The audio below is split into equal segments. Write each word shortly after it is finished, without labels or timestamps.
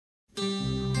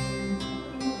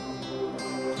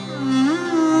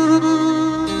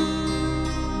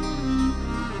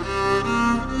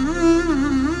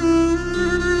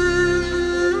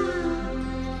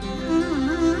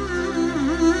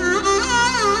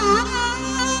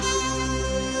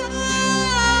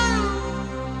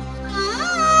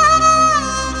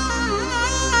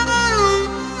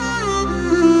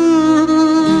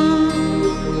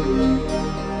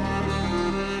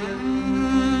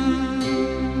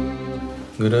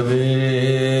गुरवे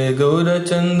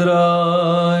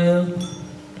गौरचन्द्राय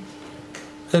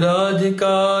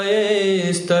राधिकायै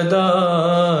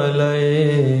स्तदालये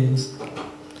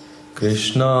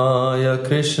कृष्णाय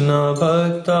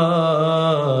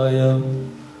कृष्णभक्ताय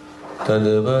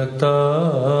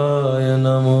तद्भक्ताय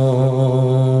नमो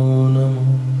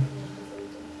नमः।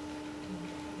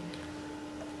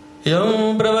 यं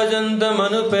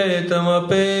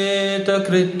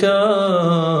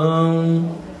प्रव्रजन्तमनुपेतमपेतकृत्यं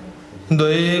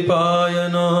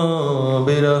द्वैपायनो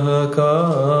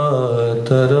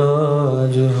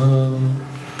विरहकातराजुहाव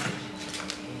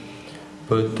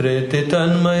पुत्रेति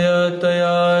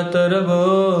तन्मयतया तरवो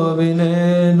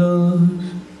विनेदो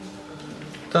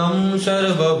तं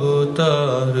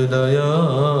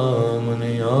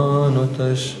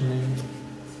सर्वभूतहृदयामुनियानुतस्मै।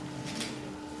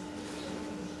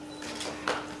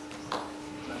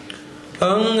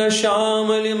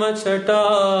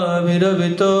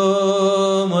 अंगश्यामलिमच्छटाभिरवितो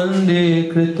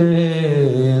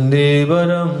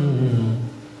मन्दीकृतेन्दीवरम्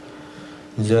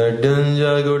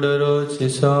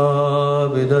जड्यञ्जगुडरोचिषा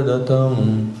विदधतं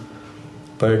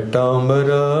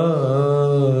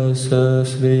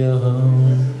पट्टाम्बरसश्रियः।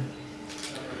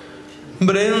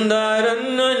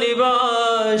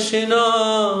 बृन्दारण्यनिवासिनो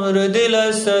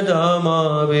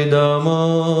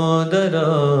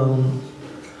हृदिलसदामाविदामोदरम्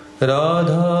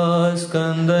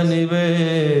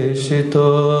राधास्कन्दनिवेशितो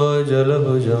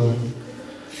जलभुजं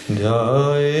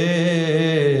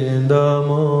ध्यायेत्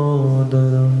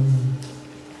दामोदरम्।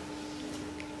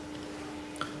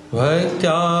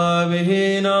 भक्त्या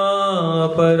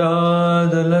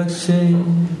विहीनापराधलक्ष्ये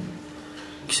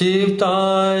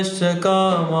क्षिप्ताश्च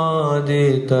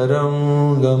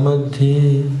कामादितरङ्गमध्ये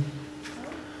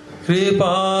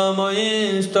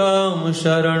कृपामयीस्त्वं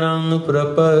शरणं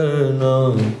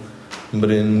प्रपन्नं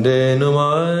वृन्दे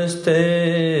नुमस्ते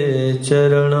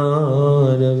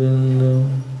चरणारविन्दम्।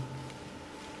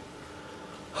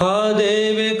 हा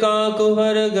देवी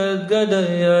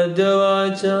काकुहरगद्गदयद्य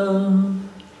वाचा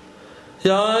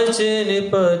याचे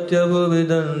निपत्य भुवि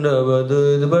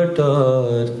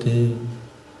दण्डवदुद्भटार्थे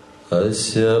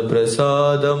अस्य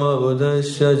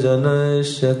प्रसादमबुधस्य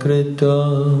जनस्य कृत्वा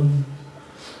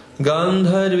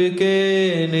गान्धर्विके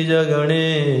निजगणे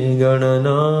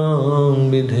गणनां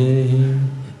विधेहि।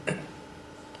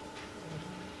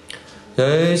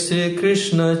 जय श्री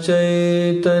कृष्ण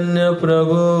चैतन्य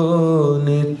प्रभु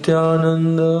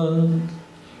नित्यानंद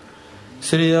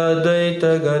श्री अद्वैत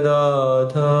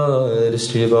गदाधर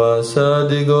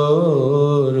श्रीवासादि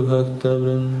गौर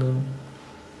भक्तवृंद।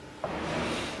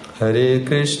 हरे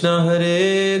कृष्णा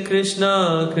कृष्णा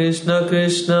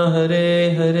कृष्ण हरे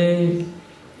हरे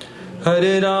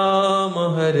हरे राम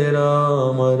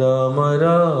राम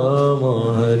राम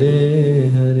हरे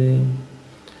हरे।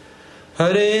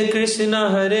 हरे कृष्णा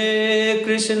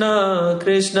कृष्णा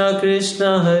कृष्ण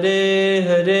हरे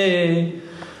हरे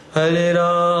हरे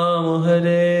राम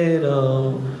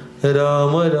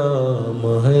राम राम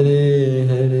हरे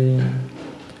हरे।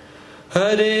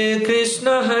 हरे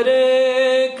कृष्णा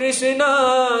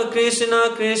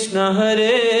कृष्ण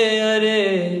हरे हरे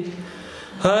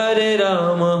हरे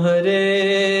राम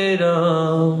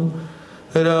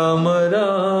राम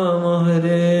राम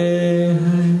हरे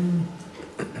हरे।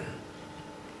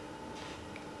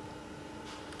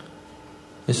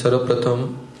 सर्वप्रथम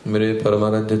मेरे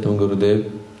परमाराध्य तुम गुरुदेव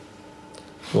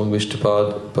ओम विष्णुपाद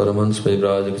परमहंस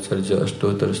परिव्राजकाचार्य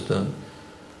अष्टोत्तरस्थ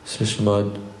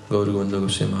श्रीमद् गौरगोविंद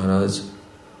गोस्वामी महाराज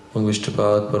ओम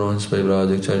विष्णुपाद परमहंस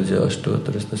परिव्राजकाचार्य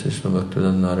अष्टोत्तरस्थ श्रीमद्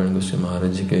भक्तिवेदांत नारायण गोस्वामी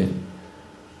महाराज जी के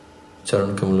चरण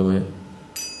कमलों में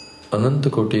अनंत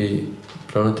कोटि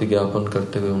प्रणति ज्ञापन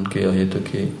करते हुए उनके अहेतु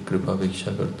की कृपा भिक्षा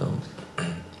करता हूँ।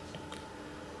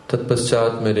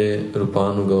 तत्पश्चात मेरे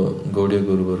रूपानुगौड़ीय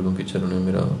गुरुवर्गों के चरणों में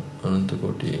मेरा अनंत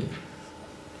कोटि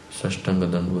साष्टांग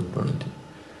दंडवत प्रणति।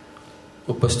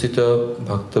 उपस्थित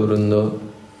भक्तवृंद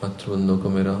मातृवृंदों को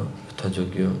मेरा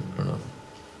यथायोग्य प्रणाम।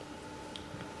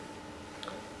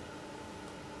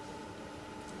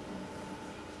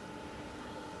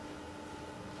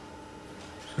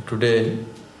 So today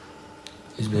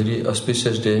is very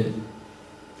auspicious day.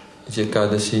 It's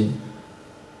Ekadashi.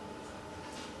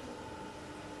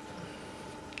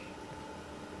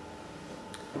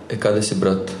 Ekadashi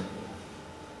Vrat.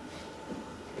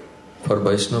 For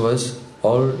Vaishnavas,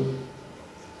 all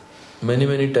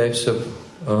many types of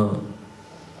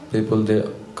people, they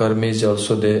karmis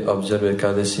also they observe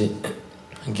Ekadashi,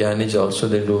 Jnanis also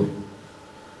they do,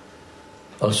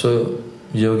 also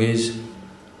yogis,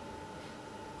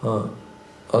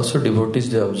 also devotees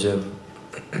they observe.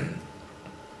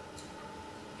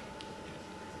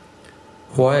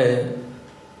 Why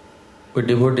we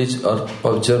devotees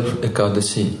observe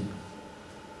Ekadashi?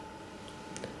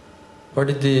 what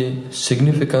is the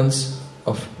significance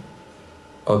of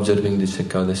observing this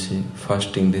Ekadasi,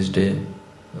 fasting this day?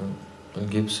 I'll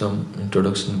give some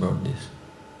introduction about this.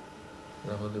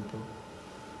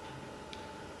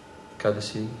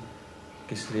 Ekadasi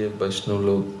किस लिए वैष्णव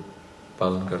लोग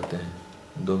पालन करते हैं?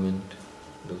 2 minute,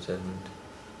 2-4 minute.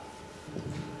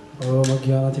 ओम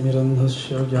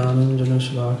अज्ञानतिमिरन्धस्य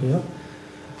ज्ञानञ्जनशलाकया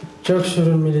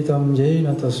चक्षुरुन्मीलितं येन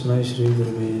तस्मै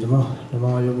श्रीगुरुवे नमः.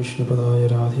 नमाय विष्णुपदाय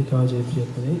राधिकायै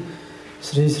प्रियतमे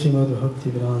श्री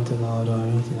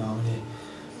श्रीमद्भक्तिवेदान्तनारायणीति नाम्ने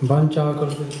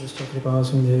वाञ्छाकल्पतरुश्च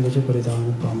कृपासिन्धुभ्यो च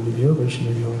पतितानां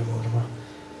वैष्णवेभ्यो नमो नमः.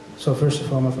 So first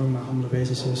of all, my humble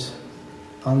obeisances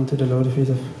unto the Lord feet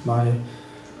of my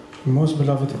most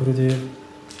beloved Gurudev.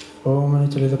 Om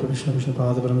Anitya Vishnu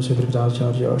Vishnupada Brahma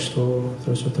Sudrivacharya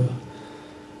Austerity.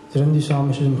 Tirandi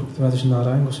Swami Sri Bhakti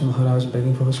Narayan Goswami Maharaj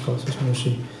begging for his causeless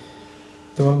mercy.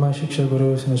 To all my Shiksha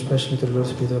Gurus and especially to the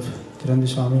Lord's feet of Tirandi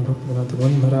Swami Bhakti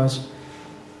Maharaj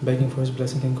begging for his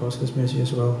blessing and causeless mercy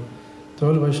as well. To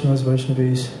all Vaishnavas,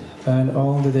 Vaishnavis and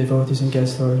all the devotees and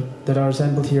guests that are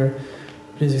assembled here,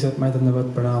 please accept my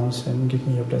Dhanavad Pranams and give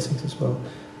me your blessings as well.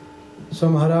 So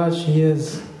Maharaj, he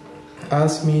has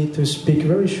asked me to speak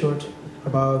very short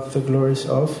about the glories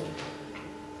of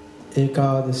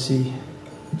Ekadasi.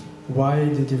 Why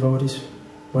do devotees,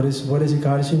 what is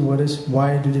Ekadasi and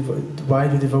why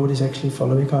do devotees actually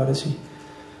follow Ekadasi?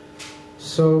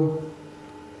 So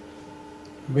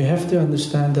we have to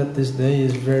understand that this day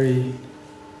is very,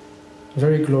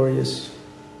 very glorious.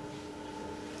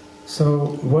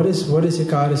 So what is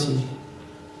Ekadasi?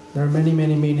 There are many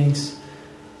meanings,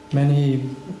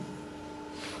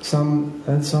 some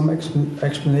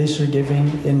explanation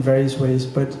giving in various ways,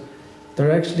 but there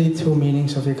are actually 2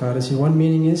 meanings of Ekadasi. One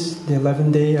meaning is the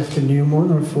 11th day after new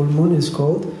moon or full moon is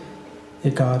called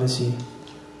Ekadasi.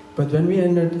 But when we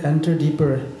enter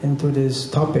deeper into this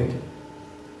topic,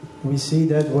 we see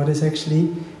that what is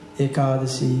actually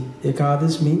Ekadasi.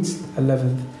 Ekadasi means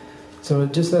 11th. So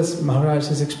just as Maharaj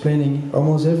is explaining,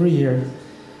 almost every year,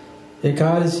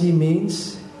 Ekadasi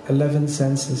means 11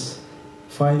 senses.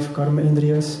 5 karma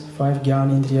indriyas, 5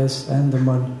 jnana indriyas, and the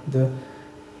man.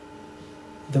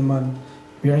 The man.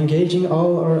 We are engaging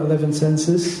all our 11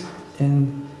 senses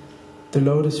in the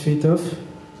lotus feet of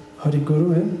Hari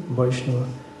Guru and Vaishnava.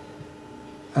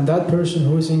 And that person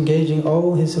who is engaging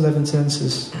all his 11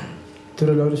 senses to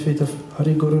the lotus feet of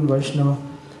Hari Guru and Vaishnava,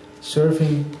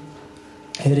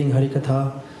 hearing Hari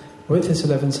Katha with his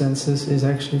 11 senses, is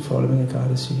actually following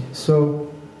Ekadasi. So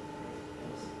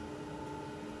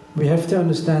we have to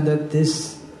understand that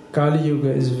this Kali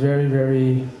Yuga is very,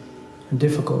 very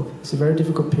difficult. It's a very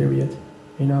difficult period.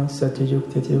 Satya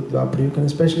Yuga, Treta Yuga, Dwapara Yuga, and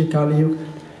especially Kali Yuga.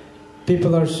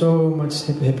 People are so much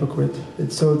hypocrite.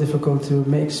 It's so difficult to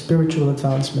make spiritual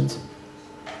advancement.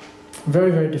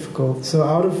 Very, very difficult. So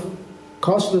out of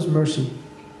causeless mercy,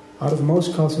 out of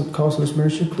most causeless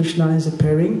mercy, Krishna is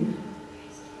appearing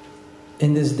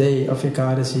in this day of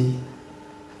Ekadasi,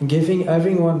 giving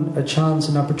everyone a chance,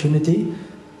 an opportunity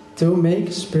to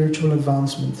make spiritual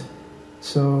advancement.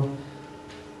 So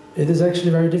it is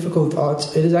actually very difficult.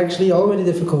 It is actually already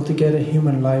difficult to get a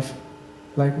human life.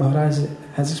 Like Maharaj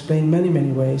has explained many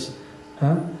ways,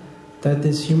 that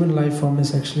this human life form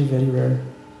is actually very rare.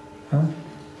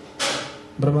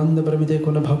 Brahmanda Brahmide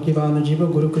Kuna Bhaktivana Jiva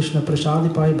Guru Krishna Prasadi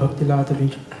Pai Bhakti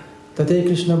Latavi Tate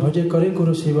Krishna Bhaje Kare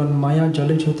Guru Sivan Maya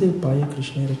Jale Chote Paya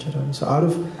Krishna Charan. So out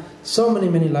of so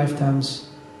many lifetimes,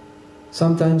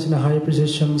 sometimes in a higher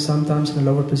position, sometimes in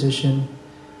a lower position,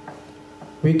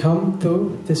 we come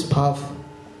to this path.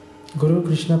 Guru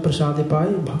Krishna Prasadi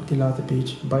Pai Bhakti Lata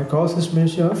Beach. By causeless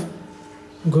mercy of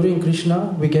Guru and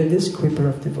Krishna, we get this quiver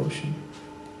of devotion.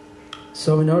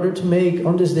 So in order to make,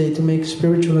 on this day, to make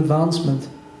spiritual advancement,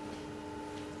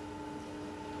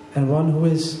 and one who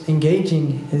is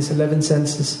engaging his 11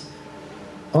 senses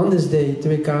on this day to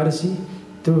Ekadasi,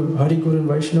 to Hari Guru and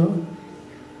Vaishnava,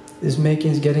 is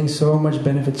getting so much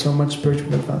benefit, so much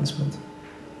spiritual advancement.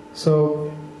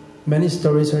 So many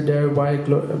stories are there why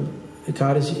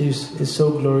Ekadasi is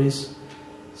so glorious.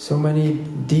 So many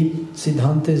deep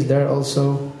siddhantas there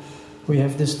also. We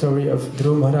have the story of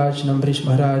Dhruv Maharaj and Ambarish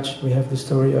Maharaj. We have the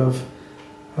story of,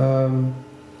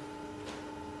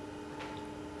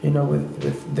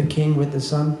 with the king with the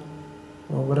son.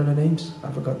 Well, what are the names?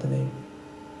 I forgot the name.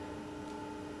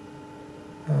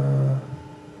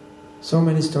 So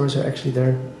many stories are actually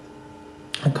there.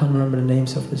 I can't remember the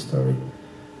names of the story.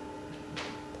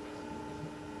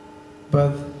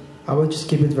 But I will just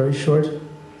keep it very short.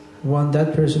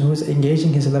 That person who is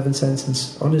engaging his 11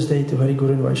 senses on this day to Hari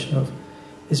Guru and Vaishnava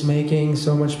is making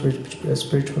so much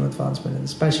spiritual advancement, and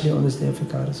especially on this day of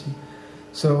Ekadasi.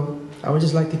 So I would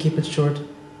just like to keep it short.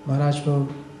 Maharaj will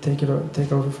take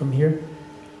over from here.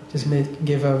 Just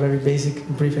give a very basic,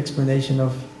 brief explanation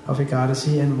of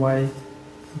Ekadasi and why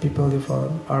people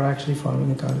are actually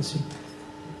following Ekadasi.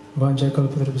 Vanja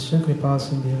kalpatarvasya kripa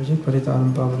sindhyavaj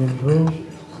paritanam pavanebhyo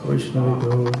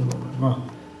vaishnavebhyo namo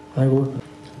namaha.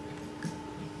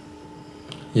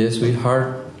 Yes, we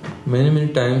heard many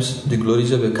times the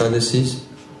glories of Ekadasis.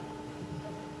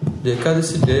 The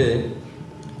Ekadasi day,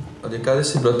 or the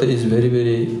Ekadasi Vrata is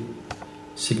very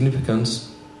significant.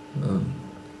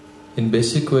 In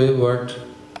basic way, what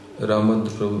Ramad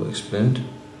Prabhu explained,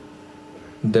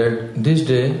 that this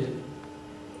day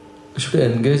we should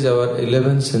engage our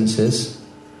 11 senses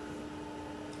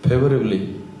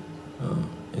favorably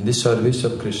in the service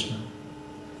of Krishna.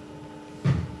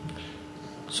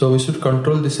 So we should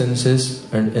control the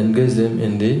senses and engage them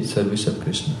in the service of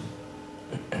Krishna.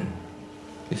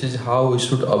 This is how we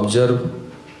should observe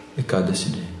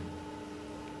Ekadasi day.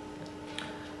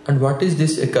 And what is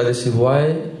this Ekadasi?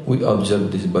 Why we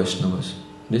observe these Vaishnavas?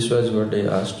 This was what I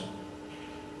asked.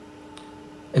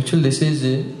 Actually, this is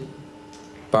a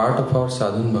part of our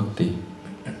sadhana bhakti.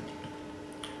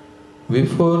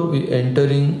 Before we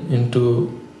entering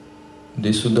into the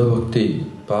Suddha Bhakti,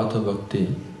 path of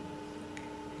bhakti,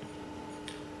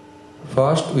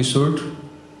 first we should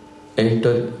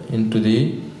enter into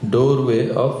the doorway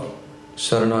of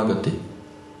Sharanagati.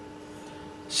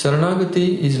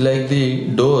 Sharanagati is like the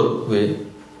doorway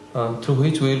through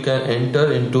which we can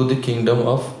enter into the kingdom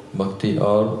of bhakti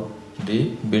or the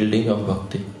building of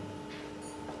bhakti.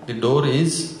 The door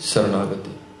is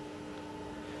Sharanagati.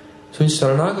 So in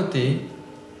Sharanagati,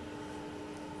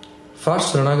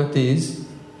 first Sharanagati is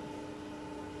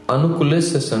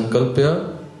Anukulasya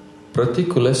Sankalpya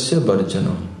Pratikulasya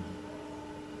Varjanam,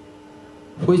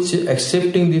 which is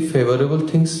accepting the favorable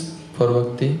things for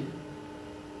bhakti,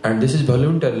 and this is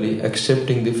voluntarily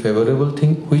accepting the favorable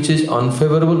thing. Which is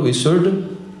unfavorable, we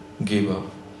should give up.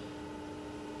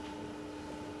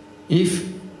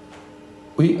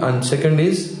 And second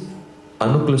is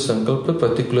Anukula Sankalpa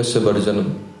Pratikulasya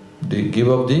Varjanam, they give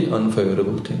up the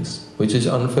unfavorable things. Which is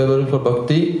unfavorable for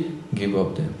bhakti, give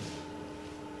up them.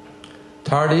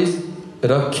 Third is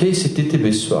Rakhe Sititi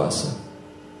Vishwasa,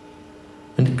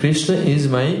 and Krishna is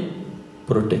my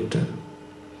protector.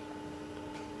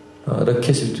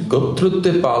 Rakhe Sititi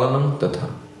Goptrutya Palanam Tatha,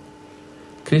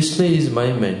 Krishna is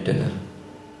my maintainer.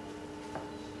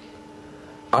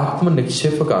 Atma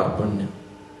Nikshepa Karpanya,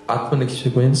 Atma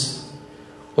Nikshepa means,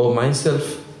 oh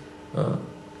myself,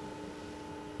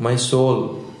 my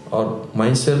soul or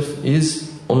myself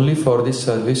is only for the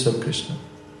service of Krishna.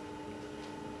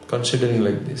 Considering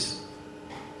like this,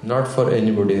 not for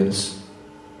anybody else.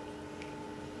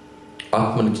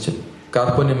 Atmanikshep.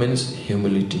 Karpanya means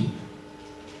humility.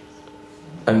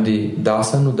 I am the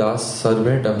Dasanudas,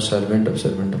 servant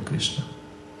of Krishna.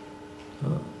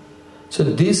 So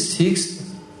these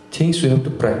 6 things we have to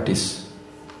practice.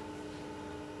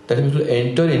 That means to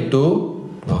enter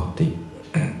into bhakti.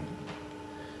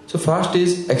 So first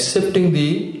is accepting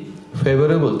the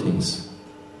favorable things.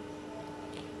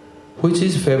 Which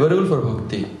is favorable for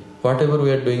bhakti. Whatever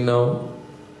we are doing now,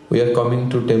 we are coming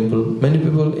to temple. Many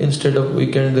people, instead of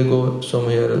weekend, they go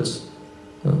somewhere else.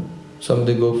 Some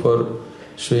they go for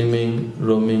swimming,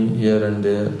 roaming here and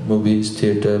there, movies,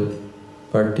 theatre,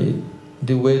 party.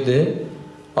 The way they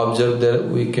observe their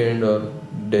weekend or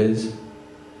days.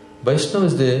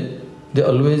 Vaishnavas, they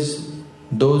always,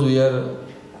 those we are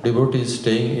devotees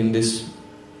staying in this,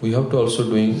 we have to also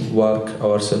doing work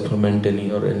ourselves for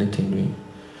maintaining or anything doing.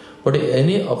 But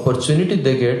any opportunity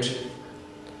they get,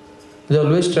 they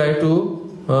always try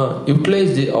to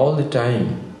utilize all the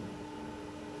time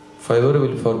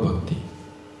favorable for bhakti.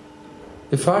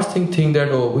 The first thing think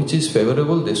that which is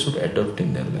favorable, they should adopt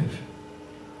in their life.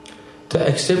 So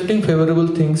accepting favorable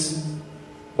things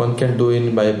one can do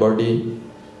in by body,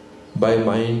 by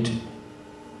mind,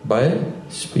 by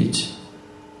speech.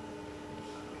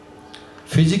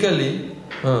 Physically,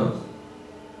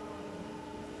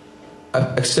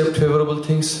 accept favorable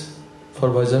things for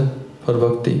bhajan, for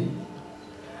bhakti,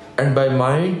 and by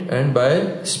mind and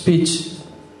by speech.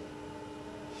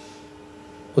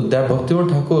 That Bhaktivinoda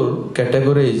Thakur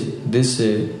categorized this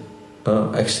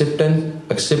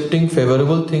accepting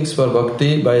favorable things for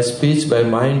bhakti by speech, by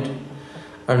mind,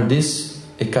 and this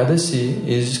Ekadasi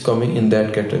is coming in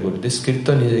that category. This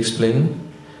Kirtan is explaining,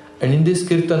 and in this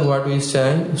Kirtan what we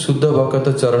sang, Suddha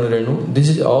Bhakata Charan Renu, this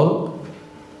is all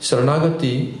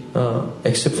Saranagati,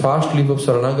 except fast leap of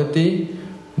Saranagati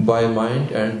by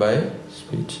mind and by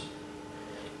speech.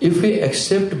 If we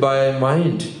accept by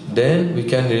mind, then we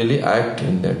can really act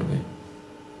in that way.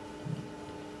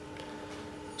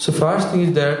 So first thing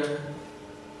is that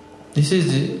this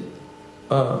is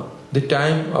the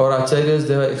time our acharyas,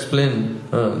 they have explained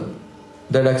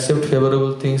that accept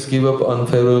favorable things, give up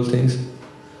unfavorable things.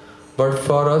 But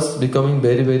for us becoming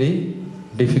very, very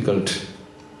difficult.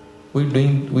 We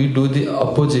do the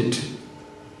opposite.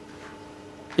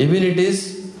 Even it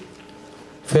is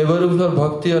favorable for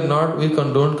bhakti or not, we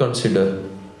don't consider.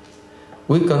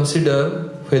 We consider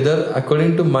whether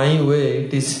according to my way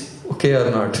it is okay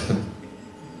or not.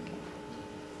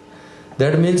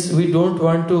 That means we don't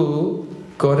want to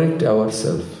correct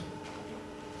ourselves.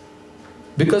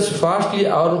 Because firstly,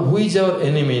 who is our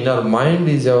enemy? Our mind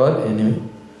is our enemy.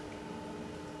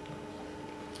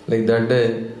 Like that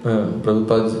day,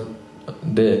 Prabhupada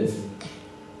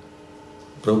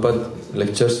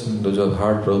lectures, those who have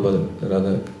heard Prabhupada,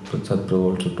 Radha Prasad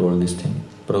Prabhu also told this thing.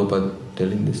 Prabhupada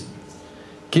telling this.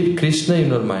 Keep Krishna in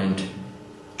your mind.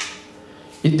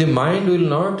 If the mind will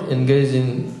not engage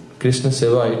in Krishna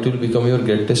Seva, it will become your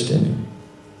greatest enemy.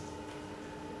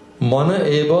 Mana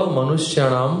eva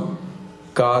manushyanam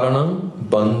karanam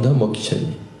bandha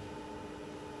mokshayi.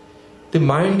 The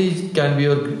mind can be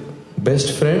your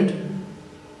best friend,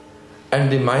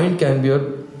 and the mind can be your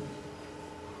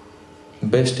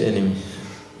best enemy.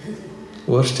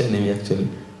 Worst enemy actually,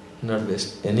 not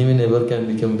best. Enemy never can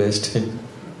become best.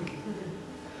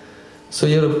 So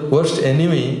your worst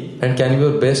enemy and can be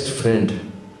your best friend.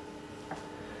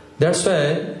 That's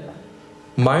why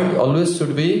mind always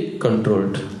should be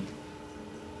controlled.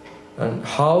 And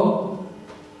how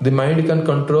the mind can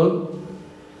control?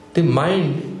 The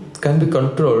mind can be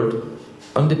controlled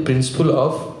on the principle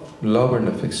of love and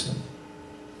affection.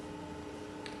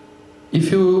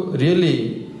 If you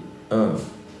really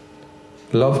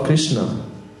love Krishna,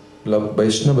 love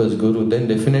Vaishnavas, Guru, then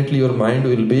definitely your mind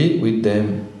will be with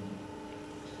them.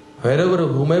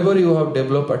 Whomever you have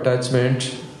developed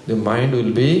attachment, the mind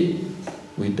will be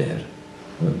with there.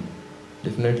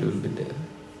 Definitely will be there.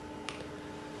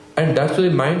 And that's why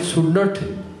mind should not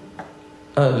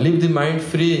leave the mind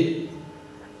free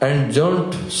and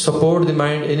don't support the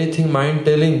mind, anything mind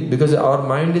telling, because our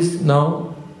mind is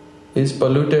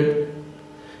polluted.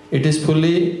 It is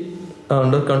fully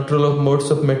under control of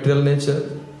modes of material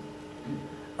nature.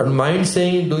 And mind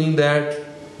saying, doing that,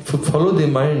 if you follow the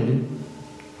mind,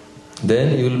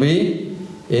 then you will be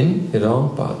in a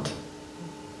wrong path.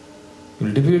 You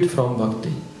will deviate from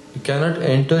bhakti. You cannot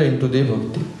enter into the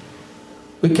bhakti.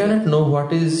 We cannot know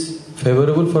what is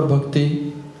favorable for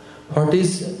bhakti, what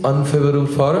is unfavorable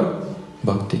for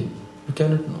bhakti. We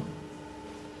cannot know.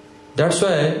 That's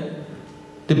why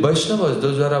the Vaishnavas,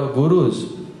 those who are our gurus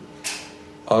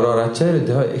or our acharyas,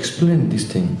 they have explained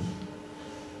this thing.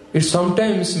 It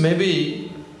sometimes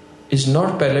maybe is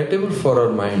not palatable for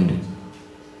our mind.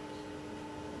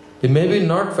 It may be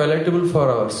not palatable for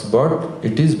us, but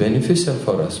it is beneficial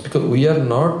for us, because we are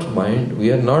not mind,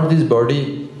 we are not this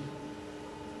body.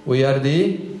 We are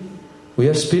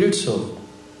spirit soul.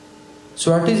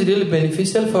 So what is really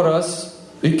beneficial for us,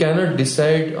 we cannot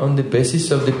decide on the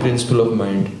basis of the principle of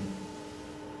mind.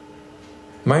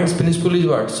 Mind's principle is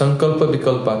what? Sankalpa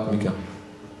vikalpatmika.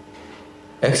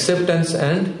 Acceptance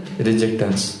and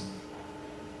rejectance.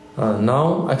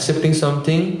 Now accepting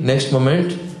something, next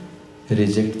moment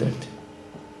reject that.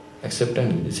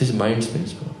 Acceptance. This is mind's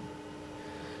principle.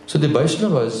 So the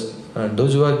Vaishnavas, and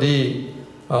those who are the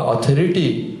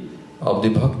authority of the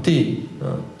bhakti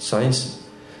science,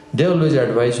 they always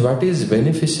advise what is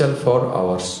beneficial for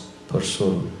ours, for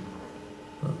soul.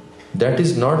 That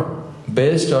is not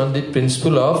based on the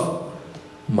principle of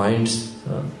minds.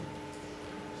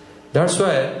 That's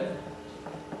why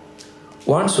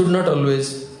one should not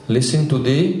always listen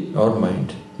to our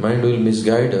mind. Mind will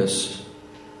misguide us.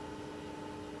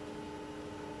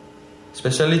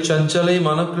 Especially Chanchalai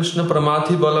Mana Krishna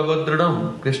Pramathi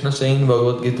Balavadridam, Krishna saying in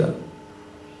Bhagavad Gita.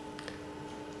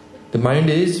 The mind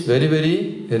is very,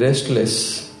 very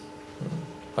restless.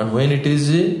 And when it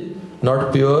is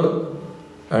not pure,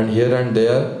 and here and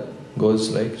there goes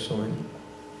like so many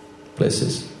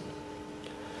places.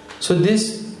 So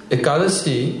this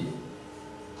Ekadasi,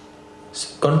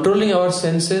 controlling our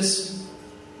senses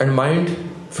and mind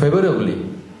favorably,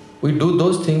 we do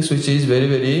those things which is very,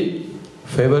 very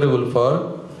favorable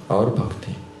for our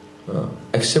bhakti.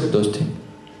 Accept those things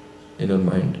in your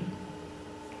mind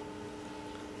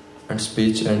and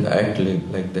speech and act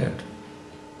like that.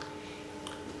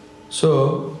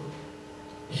 So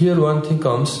here one thing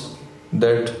comes,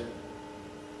 that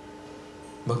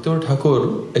Bhaktivinoda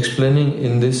Thakur explaining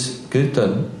in this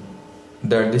kirtan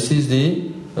that this is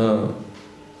the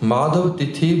Madhav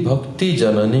Tithi Bhakti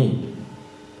Janani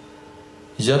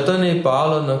Yatane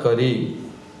Palana Kari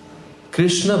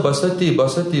Krishna basati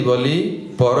basati bali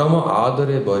parama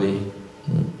adare bari.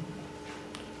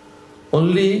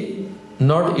 Only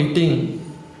not eating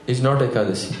is not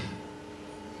Ekadasi.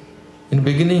 In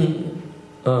beginning,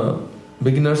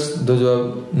 beginners, those who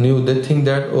are new, they think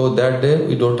that, oh, that day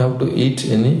we don't have to eat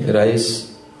any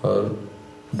rice or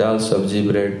dal, sabji,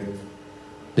 bread.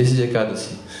 This is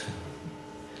Ekadasi.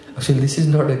 Actually, this is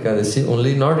not Ekadasi.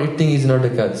 Only not eating is not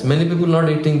Ekadasi. Many people not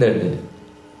eating that day,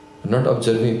 not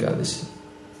observing Ekadasi.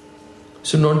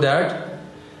 So note that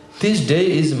this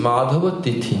day is Madhava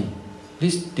Tithi.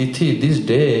 This Tithi, this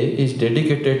day is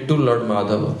dedicated to Lord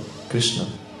Madhava, Krishna.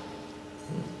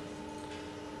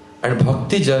 And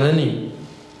Bhakti Janani,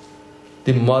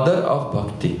 the mother of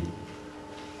Bhakti.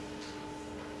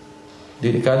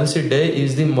 The Ekadasi day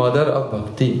is the mother of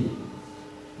Bhakti.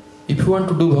 If you want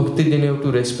to do Bhakti, then you have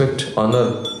to respect,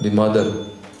 honor the mother.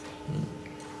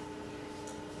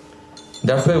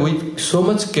 That's why with so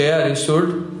much care you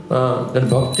should, that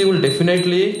Bhakti will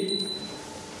definitely,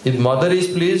 if mother is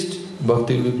pleased,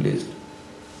 Bhakti will be pleased.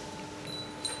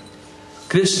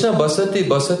 Krishna basati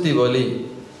basati vali,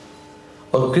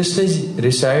 or Krishna is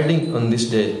residing on this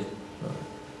day.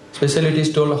 Especially it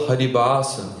is told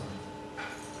Haribasa.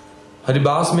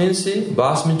 Haribas means,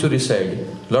 Bas means to reside.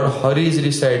 Lord Hari is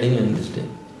residing on this day.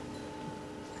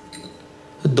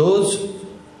 Those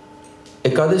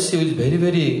Ekadasi is very,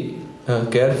 very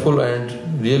careful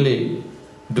and really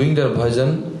doing their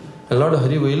bhajan, and Lord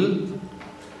Hari will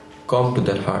come to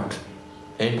their heart,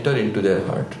 enter into their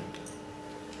heart.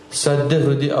 Sadhya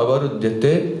hrudi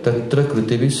avarudyate tatra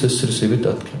krutivi susrusivi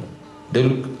tatkam.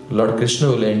 Lord Krishna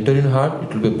will enter in heart,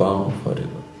 it will be bound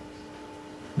forever.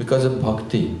 Because of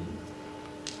bhakti.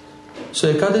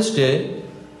 So Ekadashi day,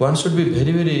 one should be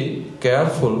very, very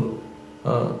careful.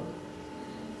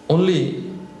 Only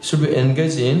should be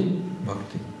engaged in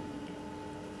bhakti.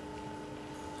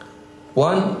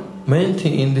 One main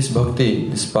thing in this bhakti,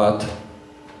 this path,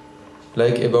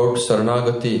 like about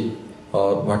Saranagati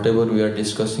or whatever we are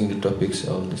discussing the topics,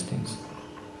 all these things.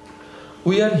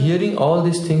 We are hearing all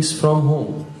these things from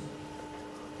whom?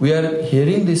 We are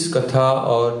hearing this katha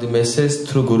or the message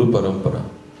through Guru Parampara,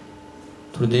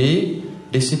 through the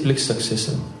disciplic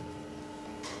succession.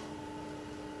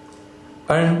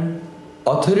 And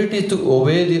authority, to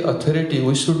obey the authority,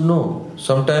 we should know.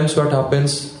 Sometimes what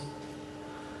happens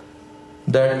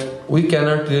that we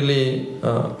cannot really,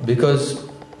 because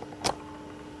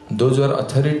those who are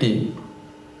authority,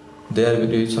 they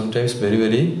are sometimes very,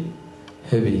 very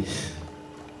heavy.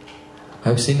 I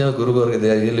have seen our Guru Varga,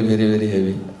 they are really very, very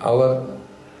heavy.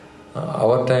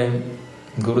 Our time,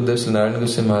 Gurudev Sri Narayana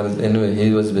Goswami Maharaj, anyway,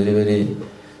 he was very, very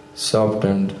soft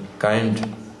and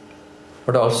kind,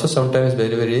 but also sometimes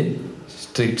very, very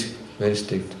strict, very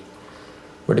strict.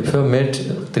 But if you have met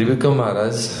Trivikram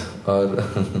Maharaj or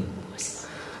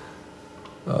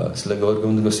Srila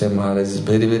Gauragovinda Goswami Maharaj, is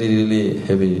very, very really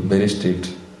heavy, very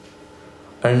strict.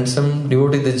 And some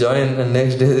devotee they join and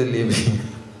next day they leave.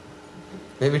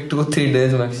 Maybe 2-3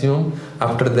 days maximum.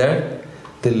 After that,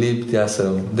 they leave the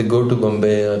ashram. They go to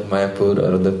Bombay or Mayapur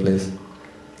or other place.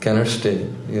 Cannot stay.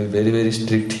 Very, very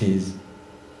strict he is.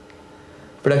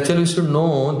 But actually we should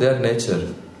know their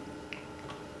nature.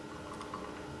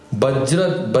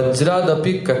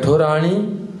 Vajradapi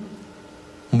kathorani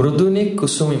mruduni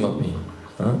kusumimapi.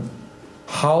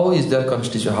 How is their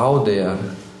constitution? How they are?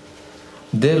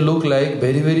 They look like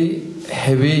very, very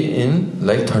heavy in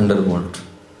like thunderbolt.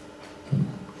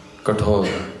 Kathor,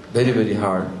 very, very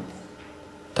hard.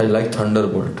 Like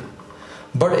thunderbolt.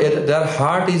 But their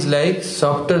heart is like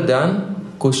softer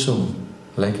than kusum,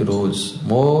 like rose,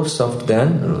 more soft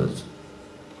than rose.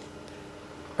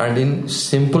 And in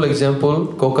simple example,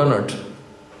 coconut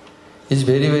is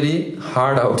very, very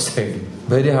hard outside,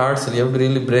 very hard, so you have to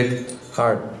really break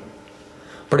hard.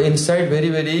 But inside very,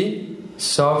 very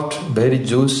soft, very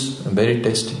juice, very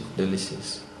tasty,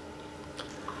 delicious.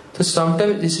 So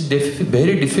sometimes it's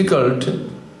very difficult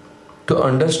to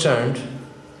understand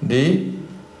the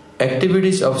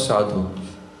activities of sadhu,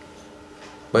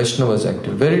 Vaishnava's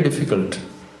activity. Very difficult.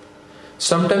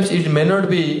 Sometimes it may not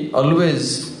be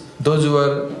always those who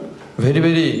are very,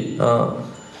 very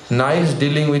nice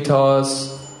dealing with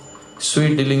us,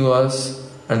 sweet dealing with us,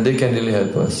 and they can really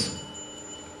help us.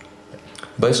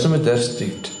 Vaishnavas, they are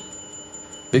strict.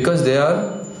 Because they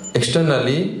are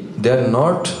externally, they are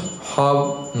not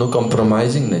have no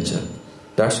compromising nature.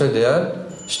 That's why they are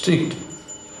strict.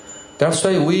 That's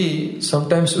why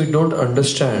sometimes we don't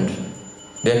understand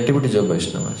the activities of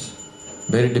Vaishnavas.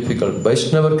 Very difficult.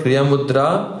 Vaishnava Kriya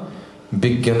Mudra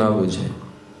Vigyana Bhuje.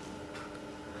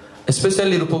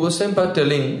 Especially Rupa Goswami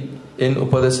telling in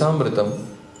Upadesamritam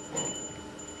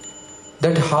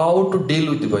that how to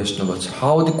deal with the Vaishnavas,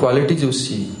 how the qualities you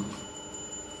see.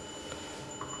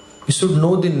 You should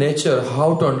know the nature,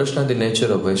 how to understand the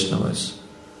nature of Vaishnavas.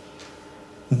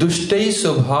 Dushtai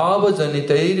svabhava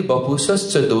janitair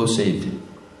bapusascha dosaid.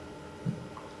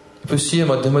 If you see a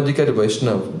Madhyamadikari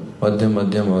Vaishnava,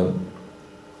 Madhyam or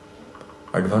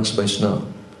advanced Vaishnava,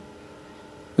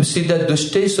 you see that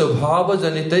Dushtai svabhava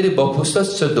janitair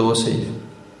bapusascha dosaid.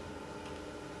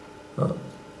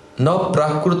 Na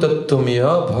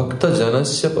prakrutattvamya bhakta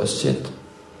janasya paschet.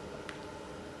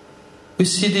 We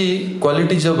see the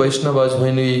qualities of Vaishnavas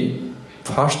when we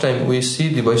first time we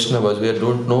see the Vaishnavas, we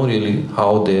don't know really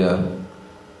how they are.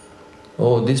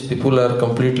 Oh, these people are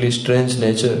completely strange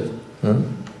nature. You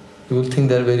will think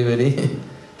they are very, very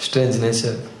strange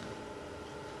nature.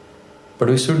 But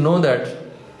we should know that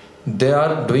they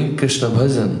are doing Krishna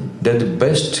bhajan. They are the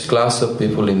best class of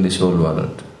people in this whole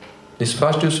world. This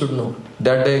first you should know.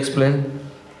 That I explained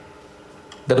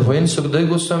that when Sukadeva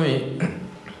Goswami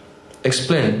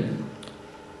explained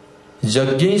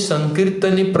Yajñai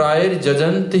Sankirtani Prayar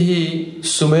Jajantihi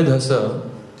Sumedhasa.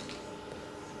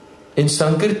 In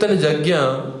Sankirtan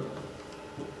Yajña,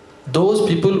 those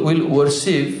people will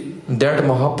worship that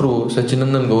Mahaprabhu,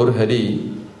 Sachinandan Gaur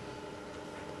Hari.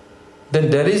 Then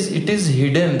it is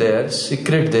hidden there,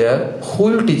 secret there. Who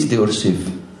will teach the worship?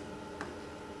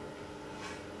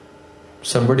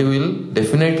 Somebody will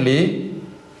definitely,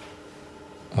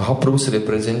 Mahaprabhu's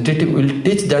representative will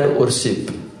teach that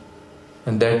worship.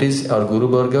 And that is our Guru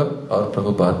Varga or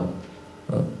Prabhupada.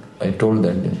 I told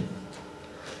that day.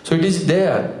 So it is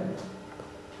there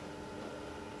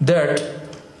that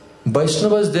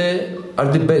Vaishnavas, they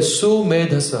are the best.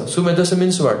 Sumedhasa. Sumedhasa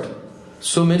means what?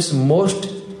 Su means most.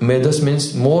 Medhas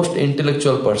means most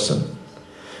intellectual person.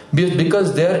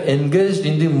 Because they are engaged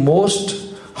in the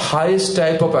most highest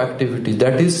type of activity.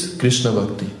 That is Krishna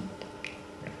Bhakti.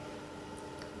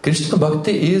 Krishna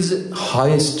Bhakti is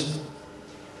highest.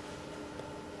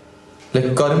 Like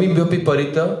Karmi Bhyapi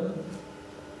Parita,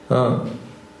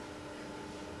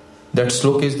 that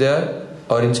slok is there,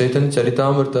 or in Chaitanya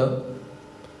Charitamrita,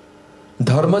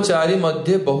 Dharmachari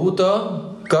Madhye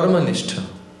Bahuta Karmanistha.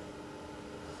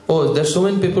 Oh, there are so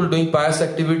many people doing pious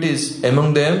activities.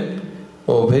 Among them,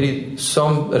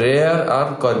 some rare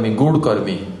are Karmi, good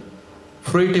Karmi,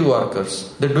 fruitive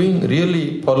workers. They are doing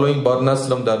really following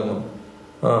Varnashram Dharma.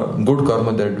 Good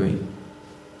karma they are doing.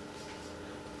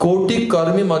 Koti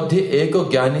karmi madhye eko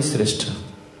jnani shrestha.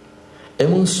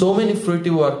 Among so many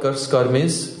fruitive workers,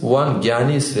 karmis, one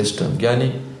jnani is shrestha.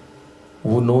 Jnani,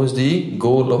 who knows the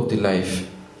goal of the life.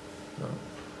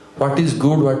 What is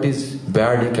good, what is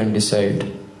bad, he can decide.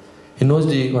 He knows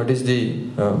what is the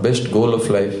best goal of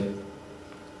life.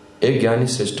 Ek jnani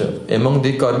shrestha. Among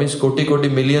the karmis, koti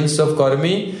millions of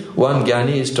karmi, one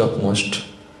jnani is topmost.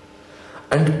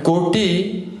 And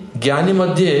koti jnani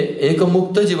madhye eka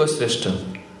mukta jiva shrestha.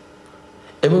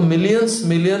 Among millions,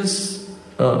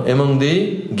 among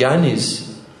the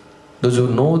jnanis, those who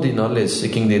know the knowledge,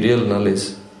 seeking the real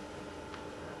knowledge,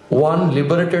 one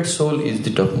liberated soul is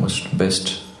the topmost,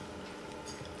 best.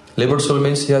 Liberated soul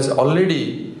means he has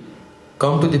already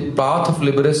come to the path of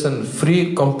liberation,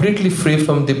 free, completely free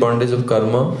from the bondage of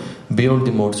karma, beyond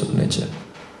the modes of nature.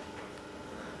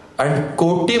 And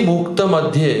koti mukta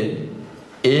madhye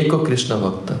eko Krishna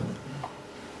bhakta.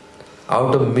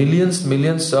 Out of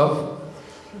millions of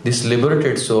these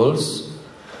liberated souls,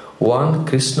 one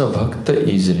Krishna Bhakta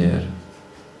is rare.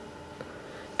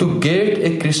 To get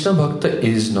a Krishna Bhakta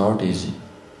is not easy.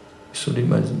 You should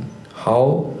imagine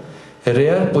how a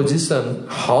rare position,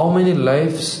 how many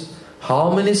lives,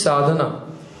 how many sadhana.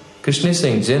 Krishna is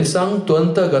saying, Jensang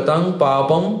tvanta gatang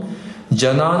papam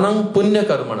jananang punya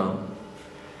karmana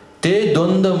te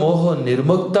dvanda moha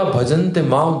nirmukta bhajante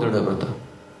mam dridhavrata.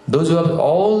 Those who have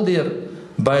all their,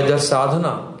 by their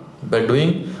sadhana, by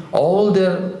doing all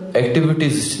their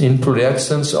activities into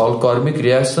reactions, all karmic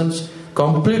reactions,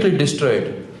 completely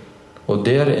destroyed. Oh,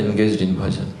 they are engaged in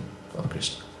bhajan of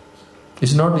Krishna.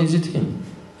 It's not an easy thing.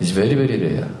 It's very, very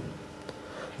rare.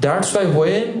 That's why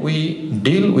when we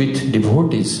deal with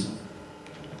devotees,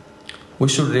 we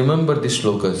should remember these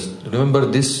shlokas, remember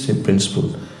this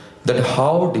principle, that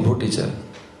how devotees are.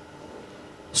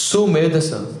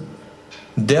 Sumedhasa,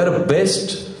 they are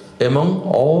best among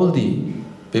all the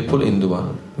people in the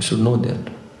world. We should know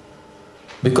that.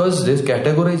 Because they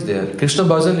categorize there. Krishna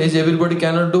bhajan is everybody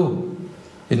cannot do.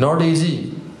 It's not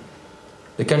easy.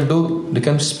 They can do, they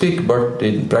can speak, but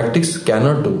in practice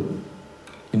cannot do.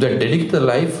 If they dedicate the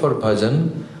life for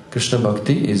bhajan, Krishna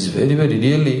bhakti is very, very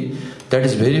really, that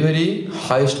is very, very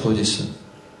highest position.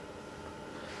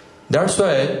 That's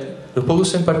why Rupa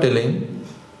Goswami are telling,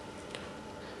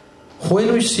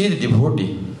 when we see the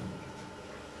devotee,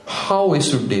 how we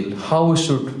should deal, how we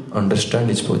should understand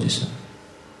his position.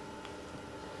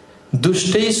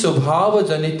 Dushtei Subhava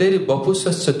Janiteri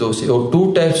Bapusasya Dosi, or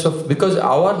two types of, because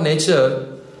our nature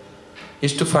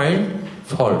is to find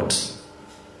faults.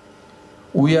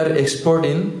 We are expert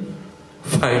in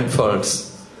find faults.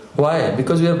 Why?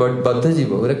 Because we are Baddha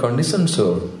Jiva, we are a conditioned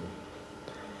soul.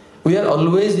 We are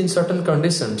always in certain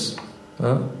conditions.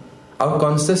 Our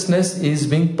consciousness is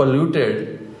being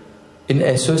polluted in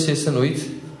association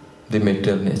with the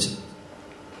material nature.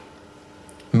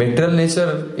 Material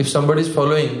nature, if somebody is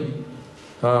following,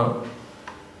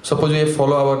 suppose we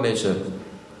follow our nature,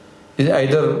 is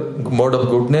either mode of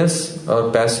goodness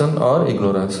or passion or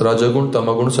ignorance. Rajagun,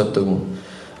 Tamagun, Sattagun.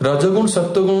 Rajagun,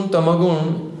 Sattagun,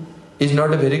 Tamagun is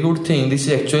not a very good thing. This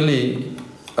is actually,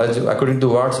 according to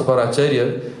words of our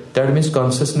Acharya, that means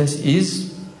consciousness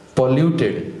is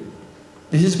polluted.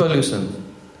 This is pollution.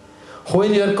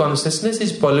 When your consciousness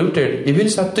is polluted, even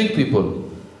Sattvic people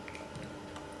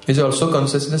is also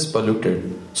consciousness polluted.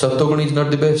 Sattvagun is not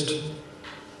the best.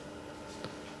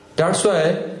 That's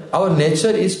why our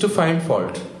nature is to find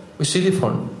fault. We see the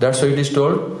fault. That's why it is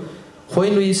told,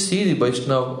 when we see the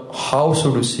Vaishnava, how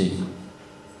should we see?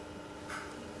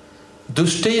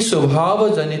 Dushtei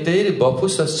Subhava Janiteri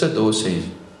Bapusasya Dosei.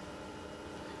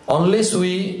 Unless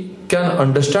we can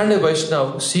understand a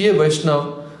Vaishnava, see a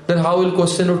Vaishnava, then how will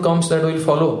question would come that we will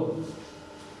follow?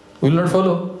 We will not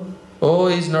follow. Oh,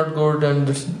 he is not good and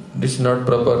this is not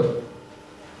proper.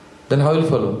 Then how will we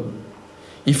follow?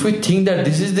 If we think that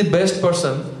this is the best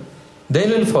person, then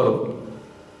we will follow.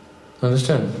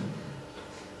 Understand?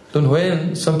 Then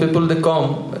when some people they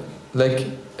come, like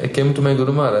I came to my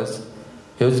Guru Maharaj,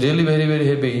 he was really very, very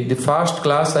heavy. The first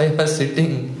class I was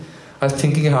sitting, I was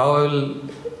thinking how I will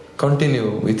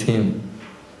continue with him.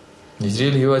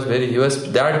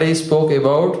 That day he spoke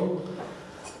about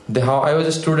how I was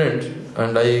a student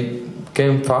and I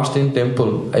came fast in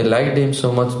temple. I liked him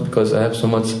so much because I have so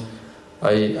much,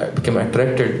 I became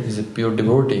attracted. He's a pure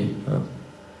devotee.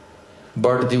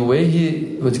 But the way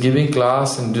he was giving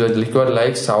class and the liquid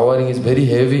like showering is very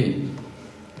heavy.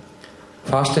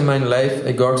 First in my life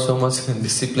I got so much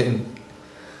discipline.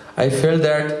 I felt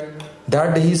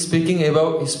that day he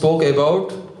spoke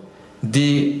about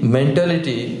the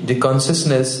mentality, the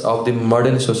consciousness of the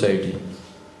modern society.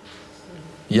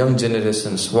 Young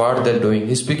generations, what they're doing.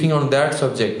 He's speaking on that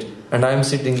subject and I am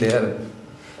sitting there.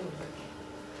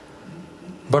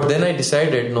 But then I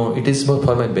decided, no, it is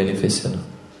for my beneficial.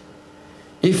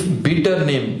 If bitter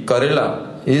name,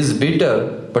 Karela, is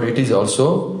bitter, but it is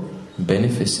also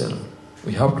beneficial.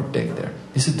 We have to take that.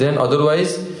 This is then,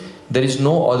 otherwise, there is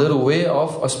no other way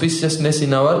of auspiciousness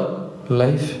in our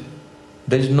life.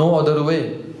 There is no other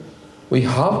way. We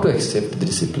have to accept the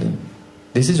discipline.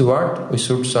 This is what we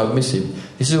should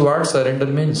submissive. This is what surrender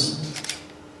means.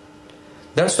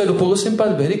 That's why Rupa Goswami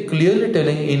is very clearly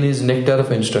telling in his Nectar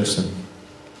of Instruction.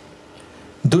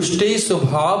 Dushtei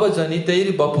Subhava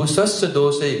Janiteri Bapusasya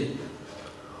Dosei.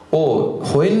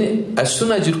 As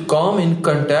soon as you come in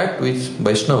contact with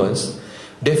Vaishnavas,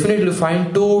 definitely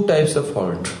find two types of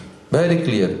fault. Very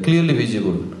clearly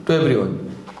visible to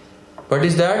everyone. What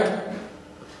is that?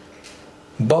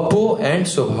 Bapu and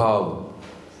Subhav.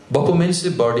 Bapu means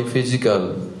the body,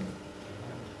 physical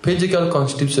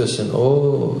constitution.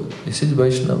 Oh, this is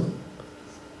Vaishnava.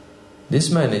 This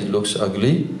man looks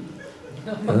ugly.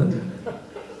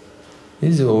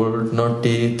 He's old, no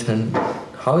teeth, and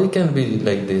how he can be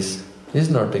like this? He's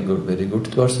not a very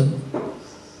good person.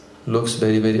 Looks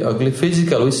very, very ugly.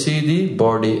 Physical, we see the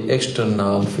body,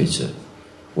 external feature.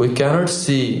 We cannot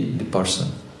see the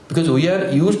person because we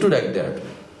are used to like that.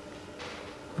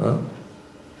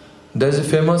 There's a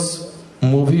famous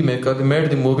movie maker, he made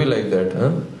the movie like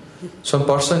that. Some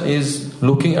person is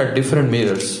looking at different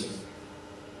mirrors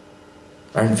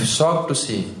and shocked to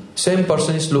see. Same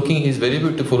person is looking, he's very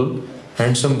beautiful,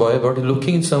 handsome boy, but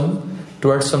looking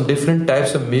towards some different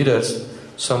types of mirrors.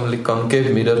 Some like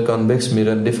concave mirror, convex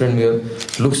mirror, different mirror.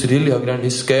 Looks really ugly and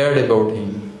he's scared about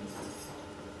him.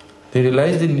 They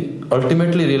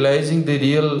ultimately realizing the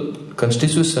real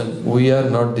constitution, we are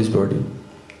not this body.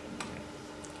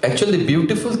 Actually, the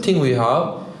beautiful thing we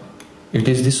have, it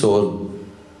is the soul.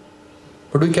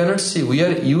 But we cannot see. We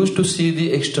are used to see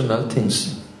the external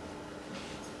things.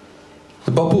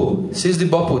 The Bapu sees the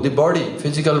Bapu, the body,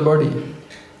 physical body.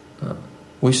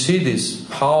 We see this,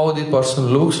 how the person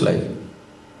looks like.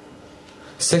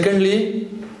 Secondly,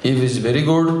 if he is very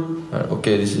good,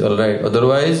 okay, this is alright.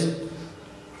 Otherwise,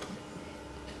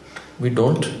 we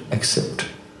don't accept.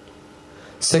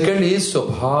 Second is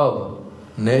Swabhav,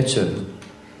 nature.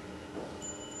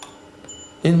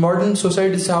 In modern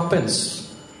society this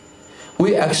happens.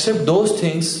 We accept those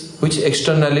things which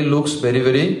externally looks very,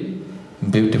 very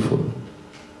beautiful.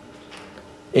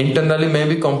 Internally may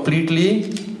be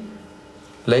completely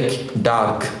like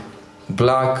dark,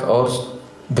 black or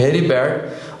very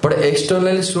bad, but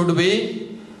externally should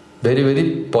be very,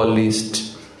 very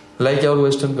polished. Like our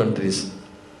Western countries.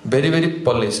 Very, very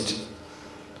polished.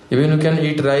 Even you can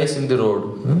eat rice in the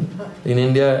road. In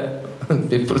India,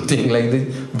 people think like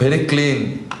this. Very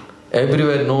clean.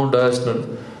 Everywhere, no dust.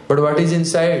 No. But what is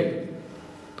inside?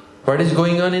 What is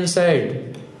going on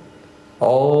inside?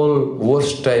 All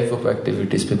worst type of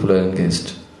activities people are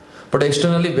engaged. But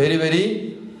externally very,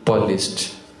 very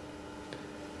polished.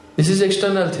 This is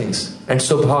external things. And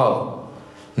Swabhav,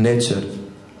 nature.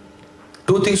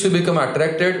 Two things will become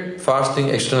attracted. First thing,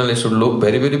 externally should look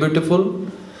very, very beautiful.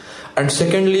 And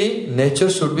secondly, nature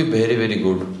should be very, very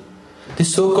good.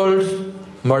 This so-called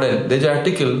modern, there is an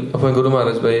article of my Guru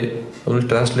Maharaj I will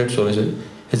translate solution.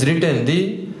 It's written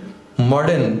the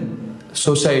modern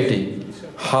society,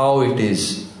 how it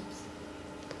is.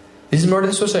 This is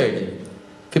modern society.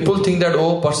 People think that,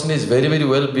 oh, person is very, very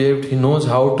well behaved. He knows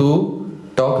how to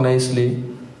talk nicely,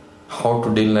 how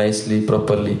to deal nicely,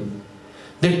 properly.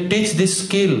 They teach this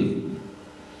skill.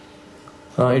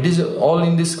 It is all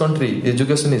in this country. The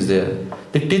education is there.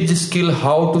 They teach this skill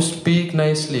how to speak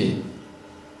nicely,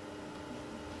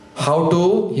 how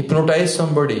to hypnotize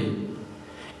somebody.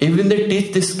 Even they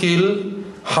teach this skill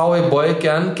how a boy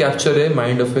can capture a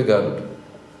mind of a girl.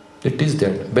 They teach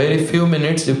that. Very few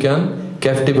minutes you can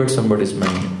captivate somebody's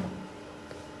mind.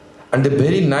 And they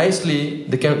very nicely,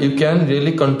 you can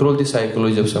really control the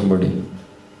psychology of somebody.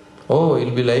 Oh,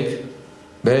 he'll be like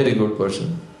very good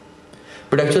person.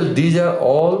 But actually these are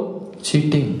all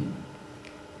cheating.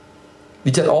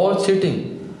 These are all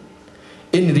cheating.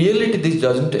 In reality this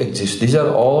doesn't exist. These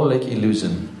are all like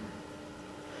illusion.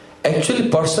 Actually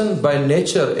person by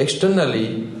nature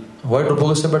externally, what Rupa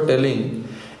Goswami telling,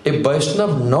 a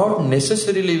Vaishnava not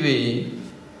necessarily be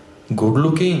good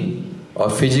looking or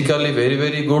physically very,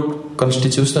 very good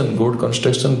constitution, good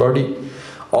construction body,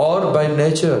 or by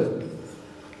nature.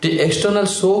 The external,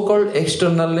 so-called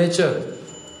external nature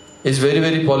is very,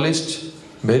 very polished,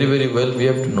 very, very well, we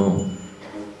have to know.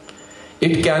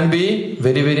 It can be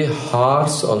very, very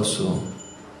harsh also.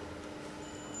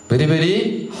 Very,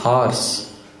 very harsh.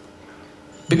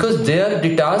 Because they are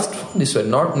detached from this world.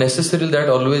 Not necessarily that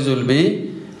always will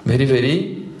be very,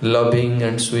 very loving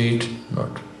and sweet.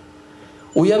 Not.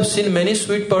 We have seen many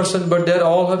sweet persons, but they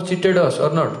all have cheated us, or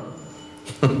not?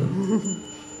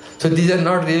 So these are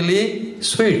not really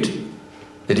sweet.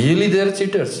 Really they are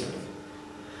cheaters.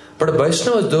 But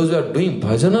Vaishnavas, those who are doing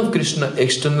bhajan of Krishna,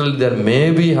 externally there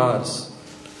may be harsh.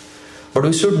 But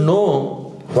we should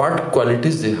know what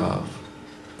qualities they have.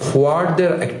 What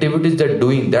their activities they are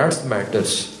doing, that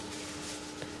matters.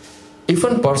 If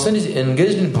one person is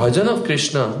engaged in bhajan of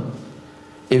Krishna,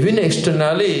 even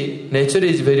externally nature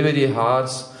is very, very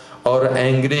harsh or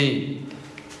angry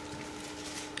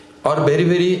or very,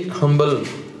 very humble.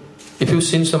 If you've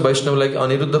seen some Vaishnava like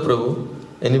Aniruddha Prabhu,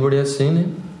 anybody has seen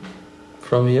him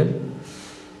from here?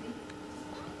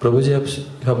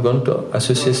 Prabhuji have gone to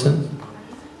association.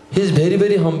 He is very,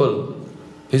 very humble.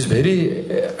 He is very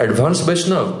advanced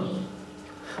Vaishnava.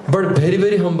 But very,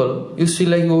 very humble. You see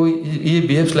like, oh, he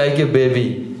behaves like a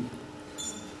baby.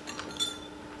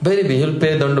 Very big. He'll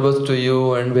pay dandavat to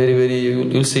you and very, very,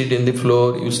 you'll sit in the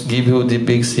floor, he'll give you the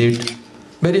big seat.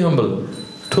 Very humble.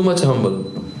 Too much humble.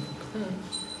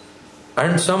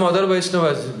 And some other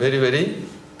Vaishnavas, very, very.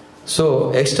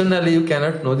 So, externally you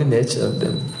cannot know the nature of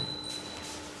them.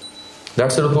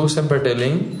 That's what Rupa Goswami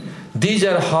telling. These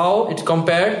are how it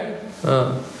compared.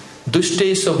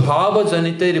 Dushte svabhava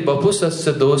janite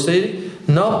bapusasya doshe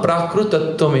na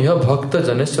prakrutattvamiha bhakta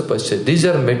janasya pasya. These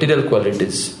are material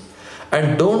qualities.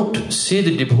 And don't see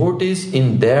the devotees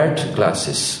in that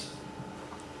classes.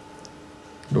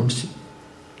 Don't see.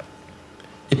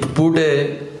 If you put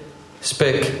a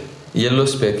speck, yellow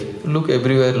speck, look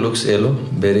everywhere looks yellow,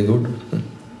 very good.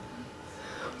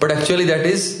 But actually that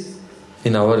is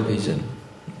in our vision.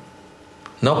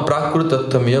 Now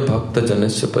prakrutattvamiya bhakta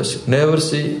janasya pasya. Never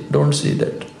see, don't see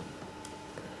that.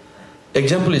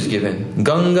 Example is given.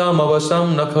 Ganga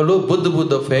mavasam nakhalu buddha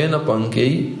buddha fena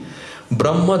pankei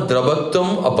brahma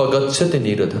dravattam apagachyati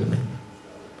niradhame.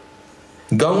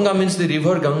 Ganga means the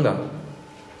river Ganga.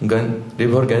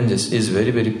 River Ganges is very,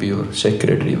 very pure,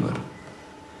 sacred river.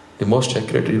 The most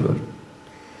sacred river.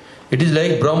 It is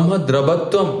like Brahma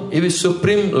Dravatvam. It is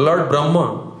Supreme Lord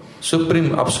Brahma,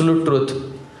 Supreme Absolute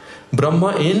Truth.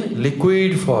 Brahma in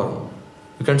liquid form.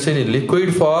 You can say in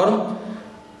liquid form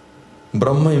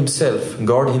Brahma himself,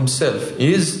 God himself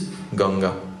is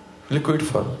Ganga, liquid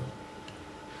form.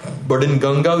 But in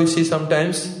Ganga we see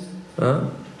sometimes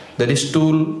there is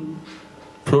stool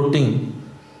floating.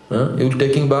 You are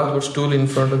taking bath but stool in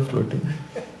front of floating.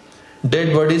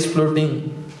 Dead bodies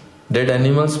floating. Dead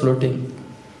animals floating.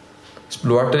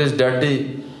 Water is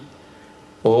dirty.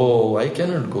 Oh, I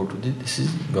cannot go to this. This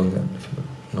is Ganga.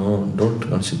 No, don't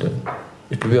consider.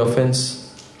 It will be offense.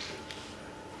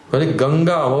 Ganga,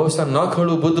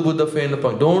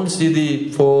 don't see the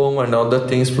foam and other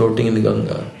things floating in the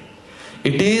Ganga.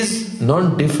 It is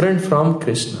not different from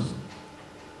Krishna.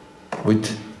 With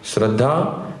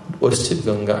Shraddha, worship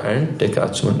Ganga and take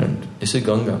achman. And this is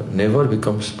Ganga, never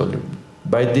becomes polluted.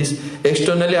 By this,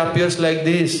 externally appears like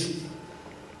this.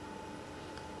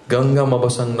 Ganga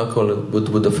mabasang nakol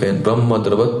buddha fen brahma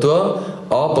dravatva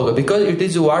apaga. Because it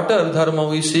is water, dharma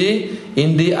we see,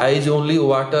 in the eyes only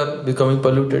water becoming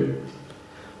polluted.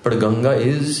 But Ganga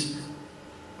is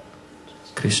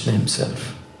Krishna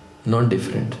himself, not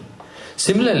different.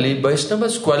 Similarly,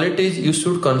 Vaishnava's qualities you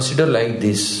should consider like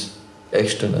this,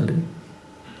 externally.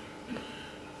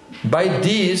 By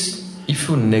this, if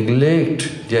you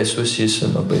neglect the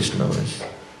association of Vaishnavas,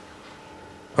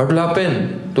 what will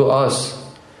happen to us?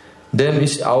 Then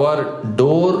is our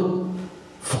door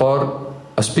for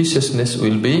auspiciousness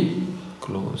will be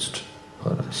closed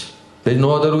for us. There is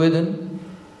no other way then.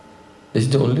 This is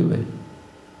the only way.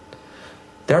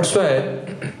 That's why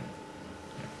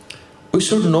we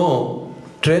should know,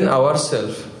 train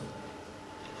ourselves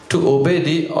to obey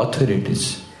the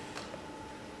authorities.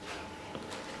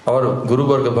 Our Guru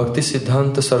Varga Bhakti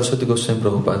Siddhanta Saraswati Goswami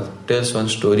Prabhupada tells one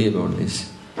story about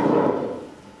this.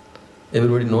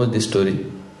 Everybody knows this story.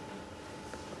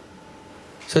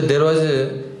 So there was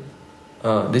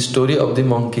this story of the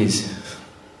monkeys.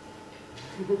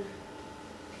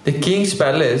 The king's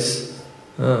palace,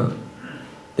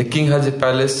 the king has a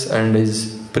palace and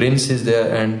his prince is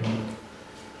there, and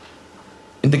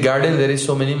in the garden there is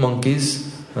so many monkeys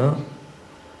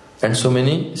and so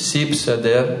many sheep are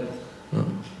there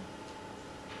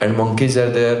and monkeys are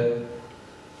there.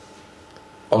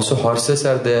 Also horses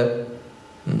are there.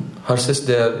 Horses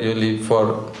there usually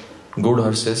for good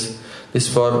horses. This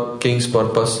is for king's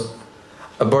purpose.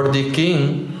 But the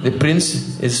king, the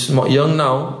prince is young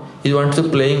now. He wants to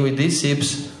playing with the sheep.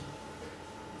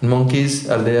 Monkeys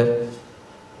are there.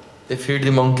 They feed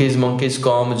the monkeys. Monkeys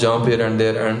come, jump here and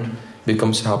there and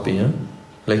becomes happy.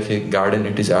 Like a garden,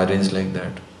 it is arranged like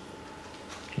that.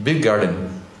 Big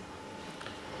garden.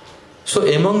 So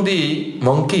among the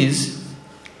monkeys,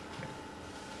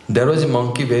 there was a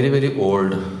monkey very, very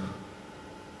old.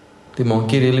 The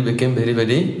monkey really became very,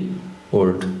 very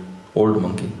old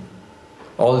monkey.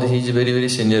 He is very, very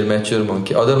senior, mature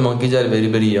monkey. Other monkeys are very,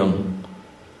 very young.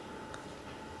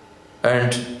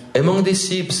 And among the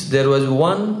sheep, there was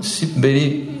one sheep,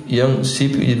 very young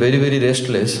sheep, is very, very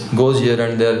restless. Goes here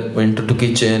and there, went to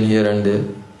kitchen here and there.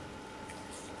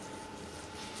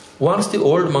 Once the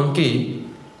old monkey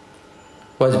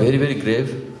was very, very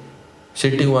grave,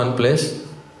 sitting one place.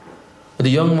 The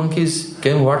young monkeys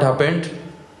came, what happened?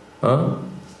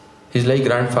 He's like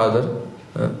grandfather.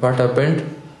 What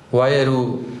happened? Why are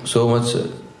you so much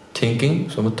thinking,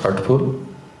 so much thoughtful,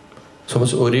 so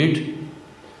much worried?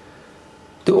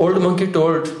 The old monkey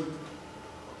told,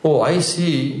 oh, I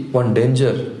see one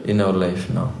danger in our life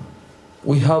now.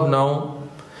 We have now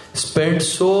spent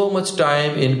so much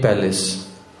time in palace.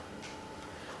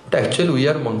 But actually we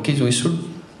are monkeys, we should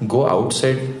go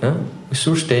outside. We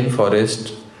should stay in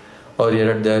forest or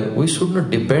here and there. We should not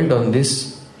depend on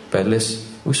this palace.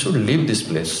 We should leave this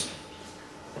place.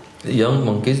 The young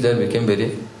monkeys there became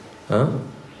very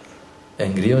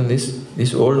angry on this.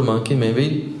 This old monkey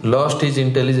maybe lost his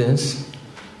intelligence.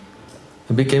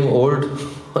 He became old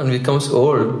and becomes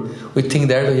old. We think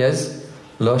that he has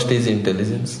lost his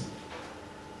intelligence.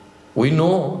 We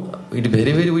know it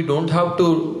very, very, we don't have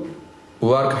to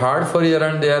work hard for here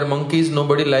and there. Monkeys,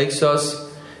 nobody likes us.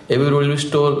 Everybody will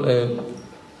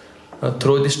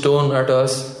throw the stone at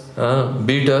us,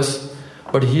 beat us.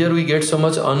 But here we get so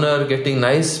much honor, getting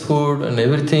nice food and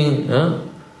everything.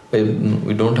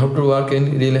 We don't have to work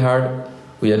really hard.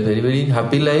 We are very, very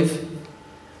happy life.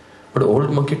 But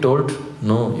old monkey told,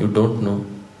 no, you don't know.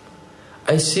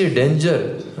 I see a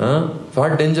danger.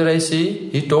 What danger I see?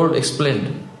 He told,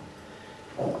 explained.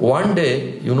 One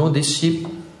day, this sheep,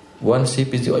 one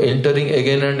sheep is entering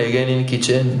again and again in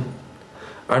kitchen.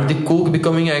 And the cook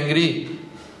becoming angry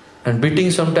and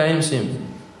beating sometimes him.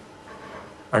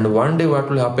 And one day what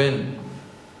will happen?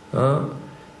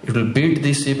 It will beat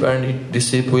the sheep and the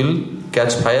sheep will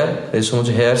catch fire. There is so much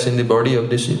hairs in the body of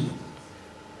the sheep.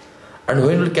 And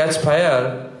when it will catch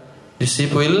fire, the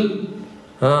sheep will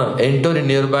enter in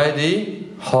nearby the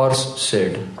horse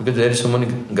shed, because there is so many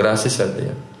grasses are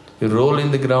there. You roll in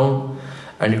the ground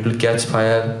and it will catch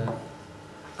fire,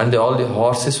 and all the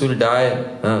horses will die.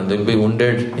 They will be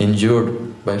wounded, injured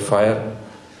by fire.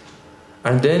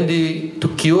 And then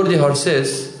to cure the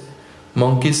horses,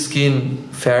 monkey skin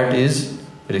fat is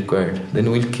required. Then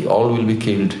all will be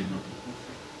killed.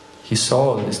 He saw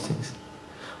all these things.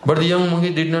 But the young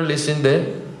monkey did not listen there.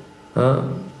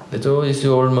 They thought, this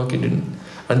old monkey didn't.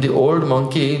 And the old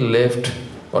monkey left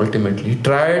ultimately. He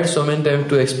tried so many times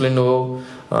to explain,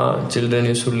 children,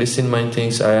 you should listen my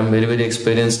things. I am very, very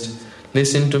experienced.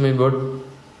 Listen to me, but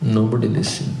nobody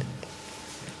listened.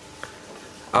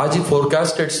 As he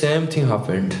forecasted, same thing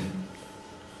happened.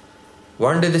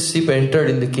 One day the sheep entered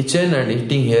in the kitchen and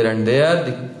eating here and there.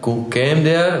 The cook came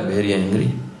there, very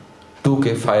angry. Took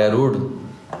a firewood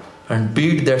and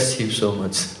beat that sheep so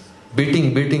much.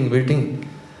 Beating.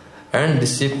 And the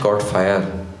sheep caught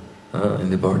fire in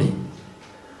the body.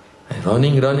 And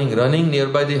running.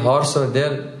 Nearby the horse are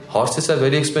there. Horses are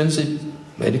very expensive,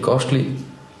 very costly.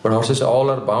 But horses all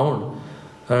are bound.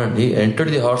 And he entered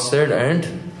the horse shed and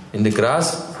in the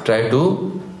grass tried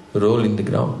to roll in the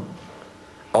ground.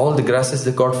 All the grasses,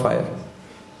 they caught fire.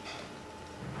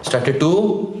 Started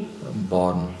to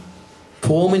burn.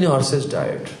 So many horses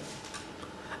died.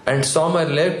 And some are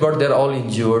left, but they are all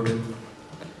injured.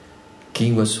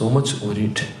 King was so much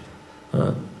worried.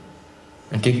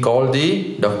 And king called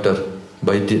the doctor,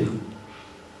 Vaidya,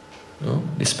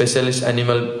 the specialist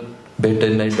animal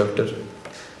veterinary doctor.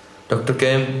 Doctor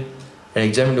came and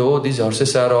examined, these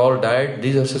horses are all died,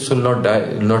 these horses will not die,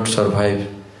 will not survive.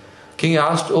 King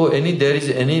asked, there is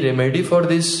any remedy for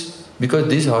this? Because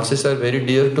these horses are very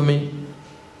dear to me,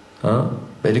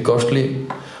 very costly.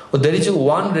 There is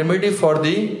one remedy for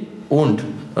the wound,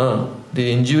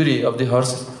 the injury of the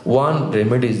horse. One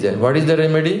remedy is there. What is the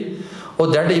remedy?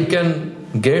 That you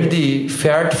can get the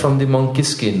fat from the monkey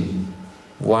skin.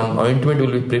 One ointment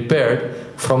will be prepared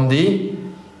from the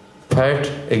fat,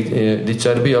 the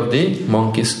charbhi of the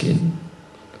monkey skin.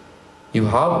 You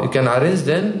can arrange,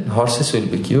 then horses will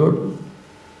be cured.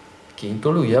 King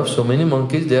told, we have so many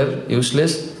monkeys, they are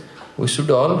useless. We should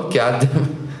all catch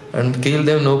them and kill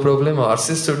them, no problem.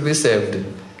 Horses should be saved.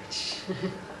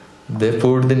 They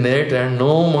put the net and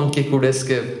no monkey could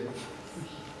escape.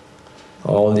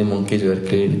 All the monkeys were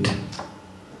killed.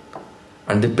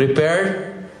 And they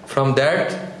prepared from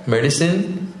that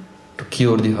medicine to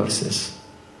cure the horses.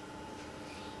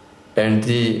 And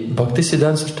the Bhakti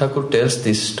Siddhanta Thakur tells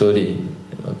this story.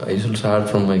 I also heard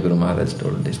from my Guru Maharaj,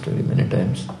 told this story many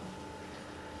times.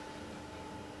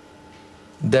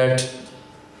 That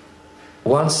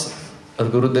once our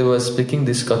Gurudev was speaking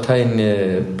this katha in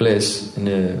a place, in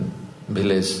a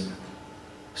village.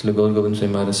 Srila Gaur Gobind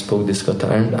Swami Maharaj spoke this katha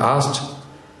and asked,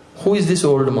 who is this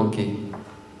old monkey?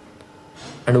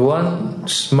 And one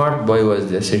smart boy was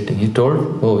there sitting. He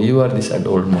told, you are this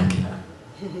old monkey.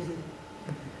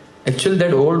 Actually,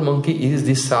 that old monkey is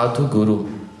the Sadhu Guru,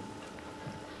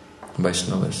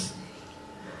 Vaishnavas.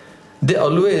 They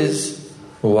always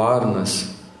warn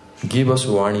us, give us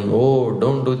warning.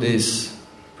 Don't do this.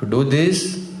 If you do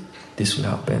this, this will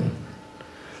happen.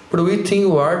 But we think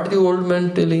what the old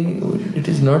man telling, it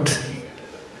is not.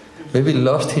 Maybe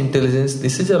lost intelligence.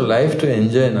 This is a life to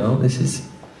enjoy now. This is,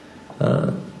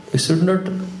 we should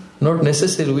not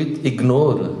necessarily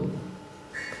ignore.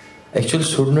 Actually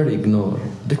should not ignore.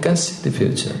 They can see the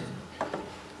future.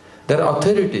 There are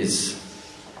authorities.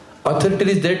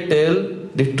 Authorities that tell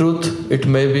the truth, it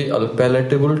may be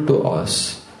palatable to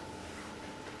us.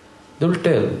 They will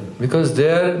tell, because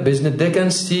their business, they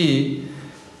can see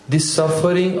the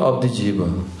suffering of the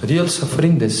jiva. Real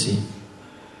suffering they see.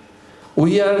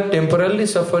 We are temporarily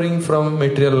suffering from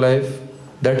material life,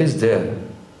 that is there.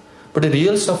 But the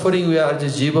real suffering, we are as a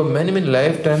jiva, many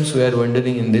lifetimes we are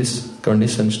wandering in this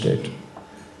conditioned state.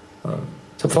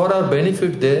 So for our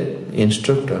benefit, they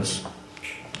instruct us.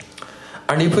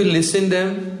 And if we listen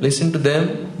to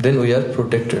them, then we are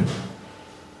protected.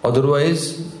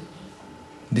 Otherwise,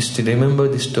 remember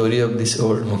the story of this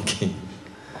old monkey.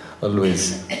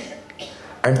 Always.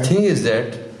 And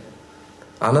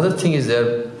another thing is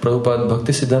that Prabhupada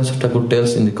Bhakti Siddhanta Thakur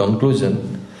tells in the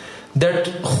conclusion that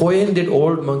when that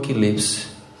old monkey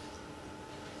lives,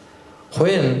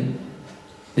 when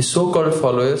the so-called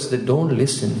followers, they don't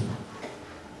listen,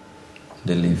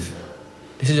 they leave.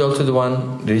 This is also the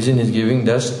one reason he is giving,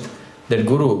 just that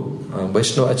Guru,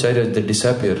 Vaishnava Acharyas, they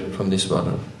disappear from this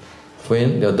world.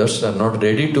 When the others are not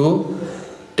ready to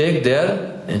take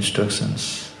their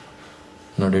instructions,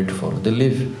 not ready to follow, they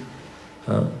leave.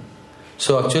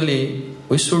 So actually,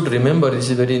 we should remember, this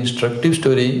is a very instructive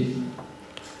story,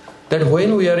 that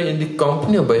when we are in the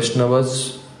company of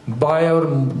Vaishnavas, by our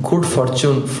good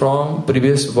fortune from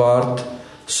previous birth,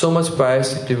 so much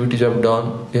pious activities have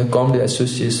done, we have come to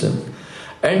association.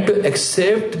 And to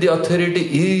accept the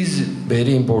authority is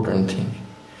very important thing.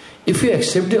 If we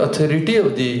accept the authority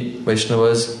of the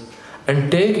Vaishnavas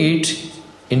and take it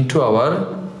into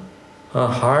our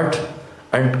heart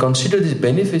and consider this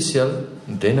beneficial,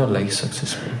 then our life is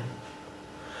successful.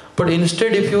 But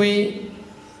instead, if we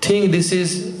think this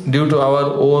is due to our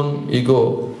own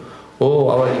ego, oh,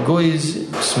 our ego is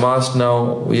smashed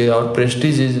now, our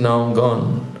prestige is now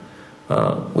gone,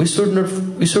 we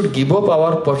should give up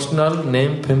our personal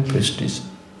name, fame, prestige.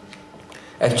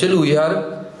 Actually,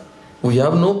 we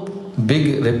have no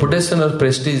big reputation or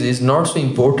prestige is not so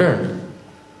important,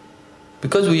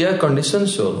 because we are conditioned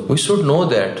soul. We should know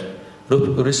that.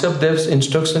 Rishabh Dev's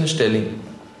instruction is telling.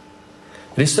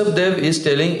 Rishabh Dev is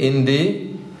telling in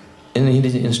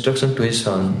his instruction to his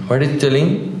son. What is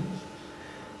telling?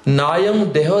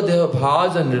 Nayam deho deho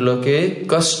bhaj nriloke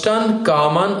kastan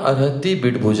kaman arhati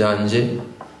bidbhujanje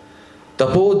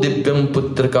tapo divyam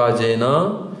putraka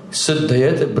jena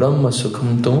siddhayat brahma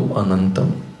sukham tum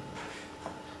anantam.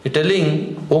 He's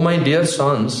telling, oh my dear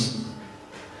sons,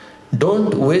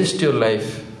 don't waste your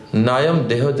life. Nayam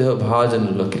deho deho bhaj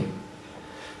nriloke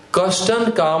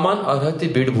kastan kaman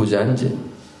arhati bidbhujanje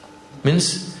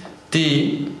means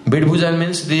the bidbhujan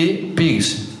means the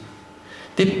pigs.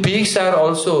 The pigs are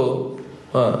also,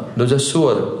 those are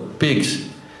sewer pigs.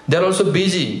 They are also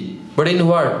busy. But in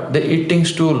what? They eating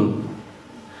stool.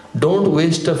 Don't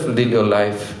waste your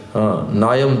life.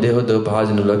 Nayam deho deho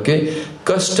bhajanulake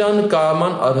kastan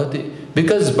kaman arhati.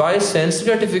 Because by sense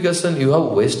gratification you have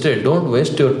wasted. Don't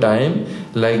waste your time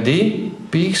like the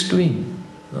pigs doing,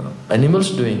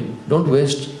 animals doing. Don't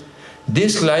waste.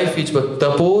 This life is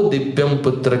tapo divyam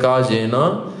putraka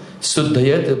jena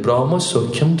suddhayat brahma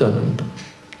sokhyam tananta.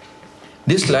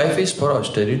 This life is for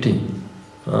austerity.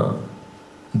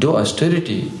 Do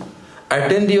austerity.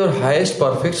 Attain your highest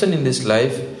perfection in this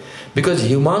life, because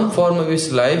human form of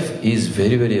this life is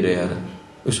very, very rare.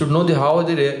 We should know how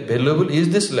valuable is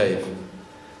this life.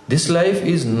 This life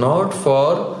is not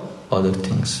for other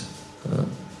things.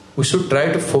 We should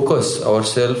try to focus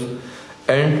ourselves,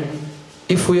 and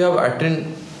if we have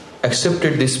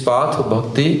accepted this path of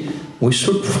bhakti, we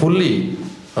should fully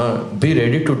be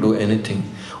ready to do anything.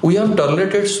 We have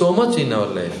tolerated so much in our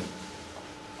life.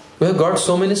 We have got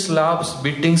so many slaps,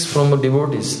 beatings from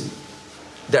devotees.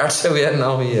 That's why we are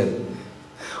now here.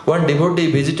 One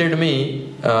devotee visited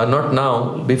me, not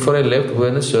now, before I left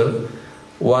Bhubaneswar.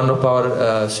 One of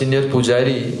our senior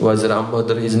pujari was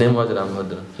Rambhadra. His name was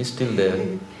Rambhadra. He's still there.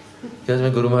 He was my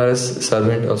Guru Maharaj's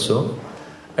servant also.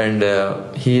 And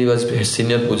he was a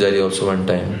senior pujari also one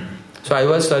time. So I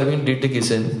was serving DT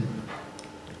kitchen.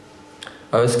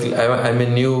 I'm a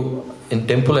new, in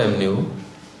temple I am new.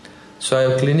 So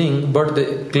I am cleaning, but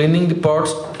cleaning the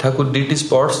pots, Thakur DT's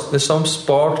pots, there's some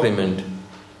spot remained.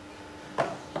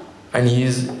 And he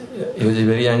was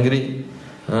very angry.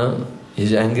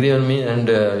 He's angry on me, and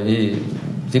he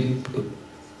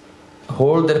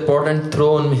hold that pot and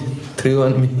threw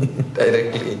on me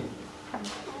directly.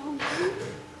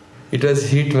 It was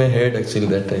hit my head actually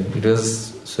that time. It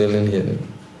was swollen here.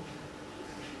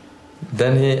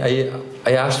 Then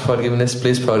I asked forgiveness,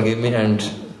 please forgive me and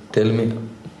tell me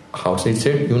how. So he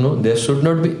said, there should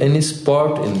not be any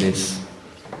spot in this.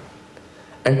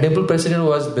 And temple president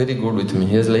was very good with me.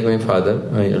 He was like my father,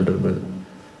 my elder brother.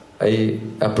 I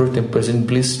approached temple president,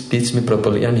 please teach me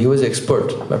properly. And he was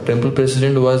expert. Our temple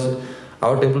president was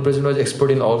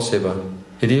expert in all seva.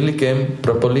 He really came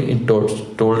properly and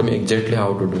told me exactly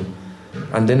how to do.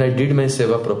 And then I did my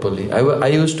seva properly. I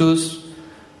used to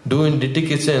do in DT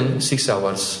kitchen 6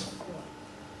 hours.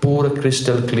 Pure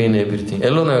crystal clean everything.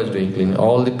 Alone I was doing clean.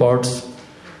 All the pots.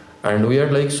 And we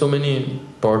had like so many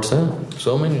pots.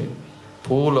 So many.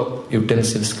 Full of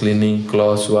utensils cleaning,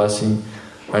 clothes washing.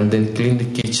 And then clean the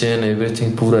kitchen,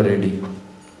 everything pura ready.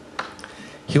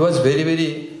 He was very,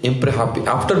 very happy.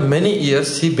 After many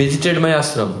years, he visited my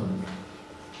ashram.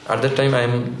 At that time I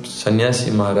am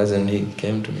Sannyasi Maharaj, and he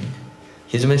came to me.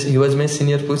 He was my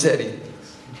senior pujari.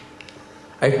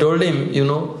 I told him,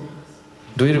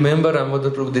 do you remember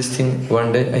Rambhadra Prabhu this thing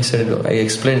one day? I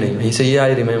explained him. He said, yeah,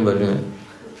 I remember.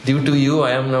 Due to you,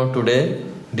 I am now today,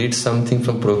 did something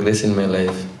from progress in my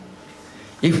life.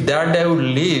 If that day I would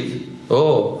leave,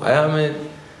 I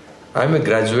am a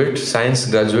graduate, science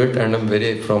graduate, and I'm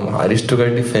from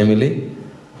aristocratic family.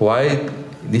 Why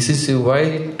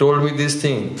he told me this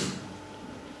thing?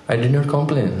 I did not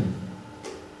complain.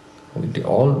 We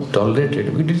all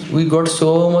tolerated. We got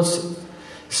so much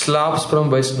slaps from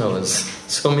Vaishnavas.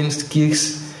 So means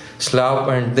kicks, slap,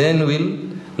 and then we'll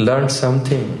learn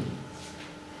something.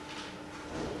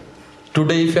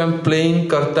 Today if I am playing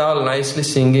kartal, nicely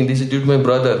singing, this is due to my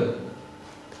brother.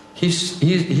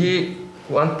 He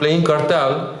when playing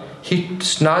kartal, he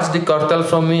snatched the kartal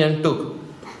from me and took.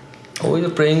 Oh, you're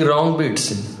playing wrong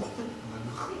beats.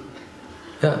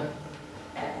 Yeah.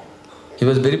 He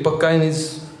was very pakka in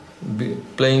his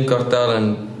playing kartal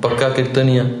and pakka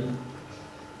kirtaniya.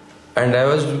 And I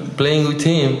was playing with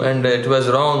him and it was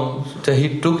wrong. So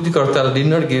he took the kartal, did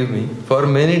not give me. For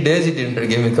many days he did not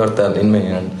give me kartal in my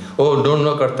hand. Oh, don't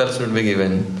know kartal should be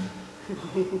given.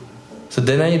 So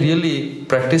then I really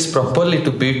practiced properly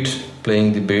to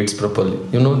playing the beats properly.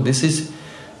 This is,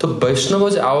 so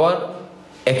Vaishnavas are our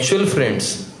actual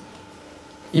friends.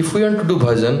 If we want to do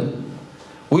bhajan,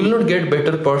 we will not get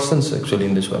better persons actually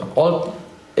in this world.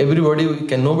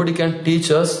 Nobody can teach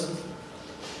us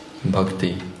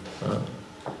bhakti.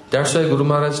 That's why Guru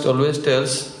Maharaj always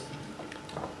tells,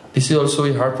 this is also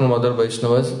we heard from other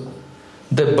Vaishnavas,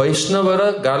 the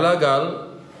Vaishnavara gala gal,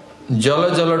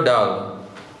 jala jala dal.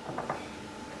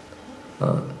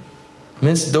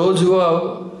 Means those who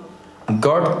have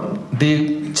got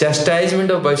the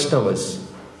chastisement of Vaishnavas.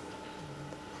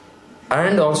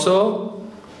 And also,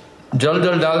 jal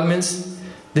jal dal means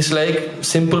this like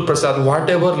simple prasad,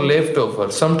 whatever left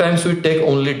over. Sometimes we take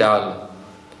only dal.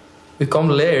 We come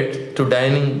late to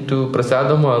dining to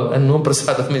prasadam hall and no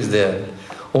prasadam is there.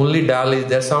 Only dal is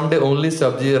there. Someday only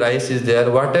sabji, rice is there.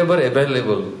 Whatever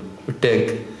available, we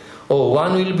take. Oh,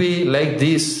 one will be like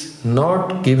this,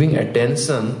 not giving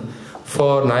attention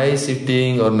for nice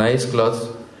eating or nice clothes.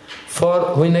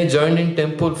 For when I joined in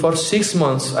temple for 6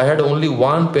 months, I had only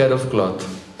one pair of cloth.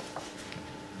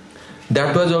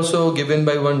 That was also given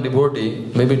by one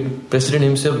devotee. Maybe President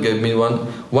himself gave me one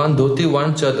dhoti,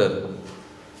 one chadar.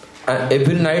 And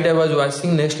every night I was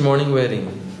washing, next morning wearing.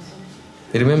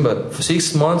 Remember, for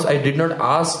 6 months I did not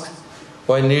ask,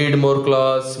 oh, I need more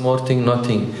clothes, more thing,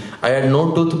 nothing. I had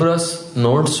no toothbrush,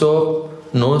 no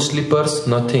soap, no slippers,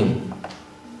 nothing.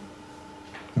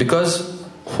 Because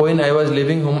when I was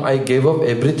leaving home, I gave up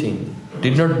everything.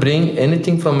 Did not bring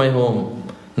anything from my home,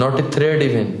 not a thread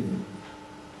even.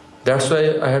 That's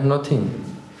why I had nothing.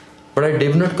 But I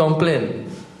did not complain.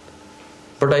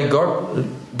 But I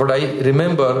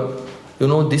remember,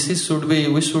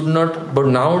 we should not, but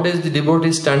nowadays the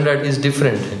devotee standard is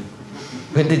different.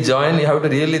 When they join, you have to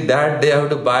really, that day have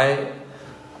to buy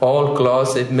all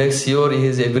clothes, it makes sure he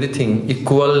has everything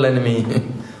equal than me.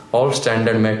 All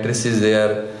standard mattress is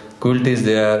there, quilt is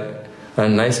there,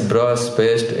 and nice brush,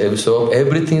 paste, soap,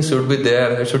 everything should be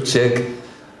there, I should check.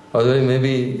 Otherwise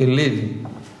maybe he'll leave.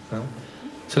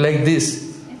 So like this.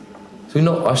 So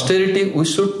austerity we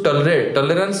should tolerate.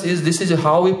 Tolerance is, this is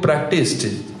how we practiced.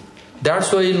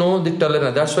 That's why the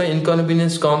tolerance. That's why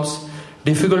inconvenience comes,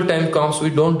 difficult time comes, we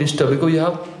don't disturb because you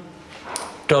have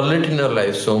tolerate in our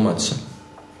life so much.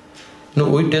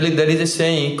 We tell you, there is a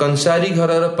saying, Kansari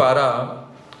gharar para,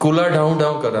 kula down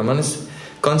kara. Means,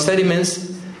 Kansari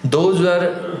means those who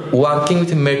are working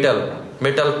with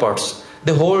metal pots.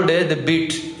 The whole day they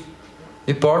beat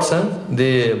the pots,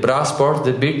 the brass pots,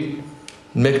 they beat,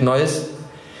 make noise.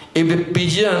 If a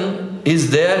pigeon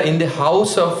is there in the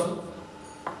house of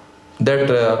that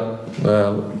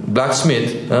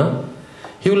blacksmith,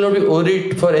 he will not be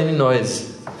worried for any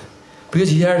noise because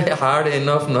he had heard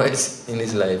enough noise in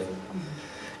his life.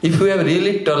 If we have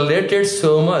really tolerated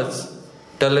so much,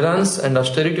 tolerance and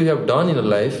austerity we have done in our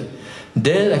life,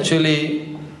 then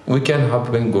actually we can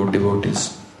have been good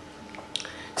devotees.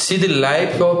 See the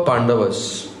life of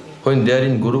Pandavas when they are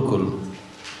in Gurukul.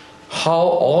 How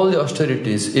all the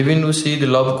austerities, even we see the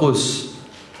love kush,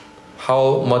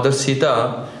 how Mother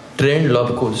Sita trained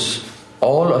love kush,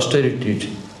 all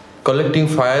austerities, collecting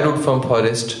firewood from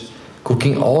forest,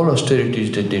 cooking, all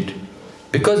austerities they did.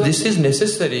 Because this is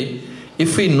necessary.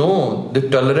 If we know the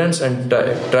tolerance and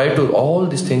try to all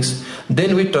these things,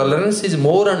 then we tolerance is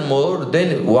more and more,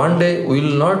 then one day we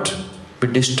will not be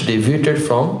deviated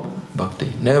from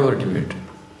bhakti. Never deviate.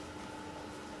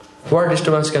 What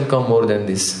disturbance can come more than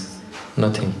this?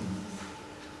 Nothing.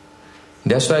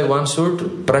 That's why one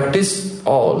should practice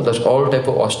all type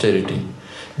of austerity.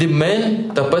 The main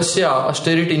tapasya,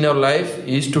 austerity in our life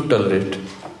is to tolerate.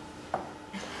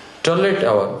 Tolerate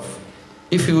our.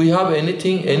 If we have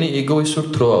anything, any ego, we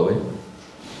should throw away.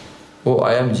 Oh,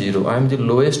 I am zero. I am the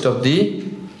lowest of the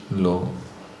low.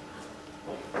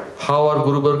 How are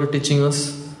Guru Varga teaching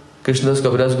us? Krishnadas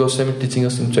Kaviraj Goswami teaching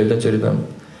us in Chaitanya Charitamrita.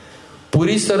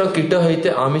 Puri sara kita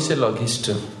haite ami se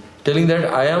laghishta. Telling that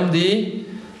I am the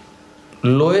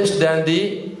lowest than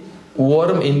the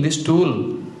worm in the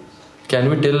stool. Can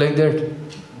we tell like that?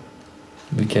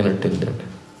 We cannot tell that.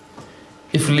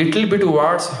 If little bit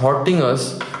words hurting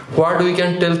us, what we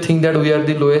can tell, think that we are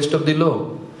the lowest of the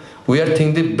low. We are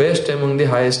think the best among the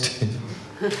highest.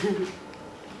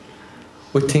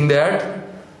 We think that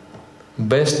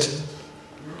best.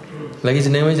 Like his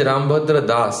name is Rambhadra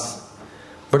Das.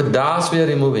 But Das we are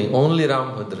removing, only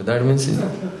Rambhadra. That means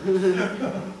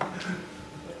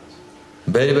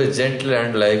very, very gentle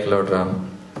and like Lord Ram.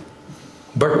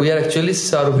 But we are actually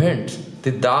servant.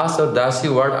 The Das or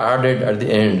Dasi word added at the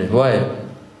end. Why?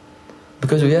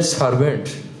 Because we are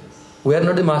servant. We are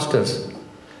not the masters.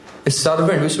 A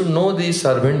servant, we should know the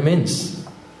servant means.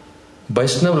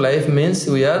 Vaishnava life means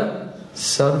we are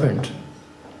servant.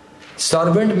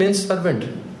 Servant means servant.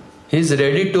 He is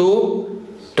ready to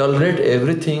tolerate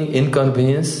everything,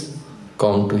 inconvenience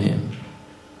come to him.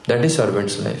 That is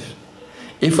servant's life.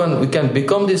 If we can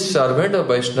become the servant of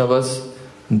Vaishnavas,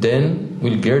 then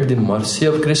we'll get the mercy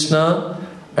of Krishna,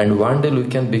 and one day we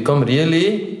can become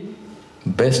really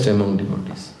best among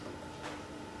devotees.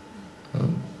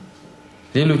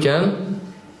 Really we can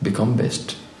become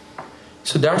best.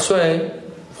 So that's why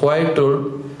I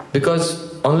told,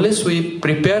 because unless we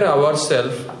prepare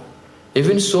ourselves,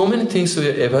 even so many things we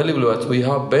are available with, we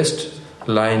have best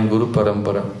line, Guru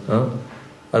Parampara.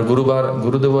 Our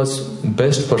Gurudeva's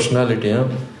best personality,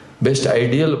 best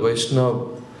ideal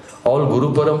Vaishnava. All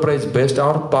Guru Parampara is best,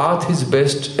 our path is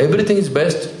best, everything is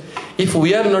best. If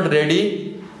we are not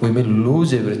ready, we may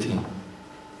lose everything.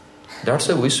 That's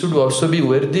why we should also be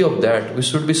worthy of that. We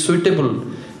should be suitable.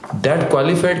 That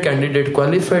qualified candidate,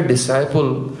 qualified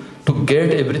disciple to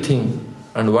get everything.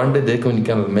 And one day they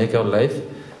can make our life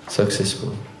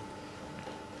successful.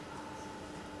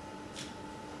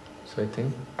 So I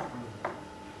think.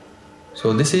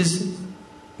 So this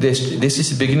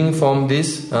is beginning from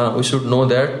this. We should know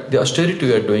that the austerity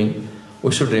we are doing,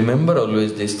 we should remember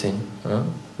always this thing.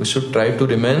 We should try to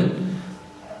remain.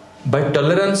 By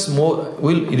tolerance, more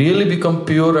will really become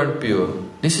pure and pure.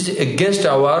 This is against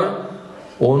our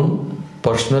own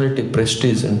personality,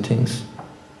 prestige and things.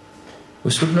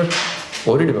 We should not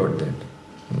worry about that.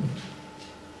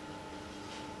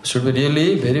 We should be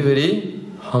really very, very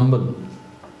humble.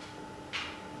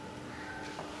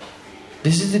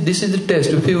 This is the test.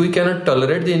 If we cannot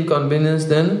tolerate the inconvenience,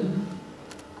 then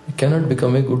we cannot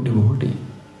become a good devotee.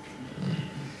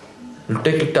 It will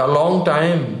take a long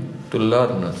time to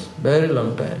learn us. Very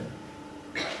long time.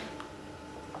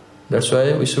 That's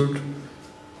why we should,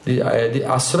 the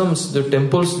ashrams, the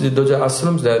temples, those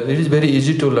ashrams there, it is very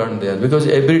easy to learn there. Because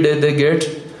every day they get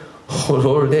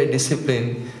whole day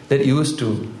discipline. They're used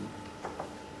to.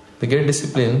 They get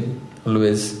discipline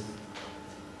always.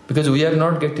 Because we are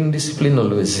not getting discipline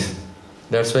always.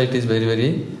 That's why it is very,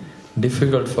 very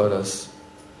difficult for us.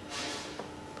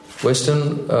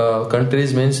 Western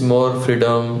countries means more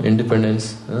freedom,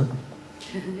 independence.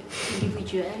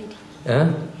 Individuality.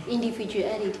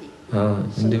 Individuality.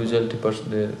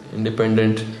 Individuality,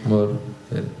 independent more.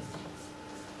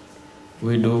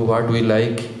 We do what we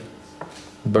like,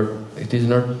 but it is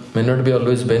may not be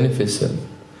always beneficial.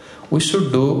 We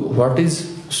should do what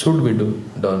should be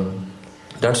done.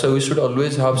 That's why we should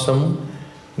always have some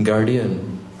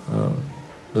guardian,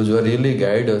 those who really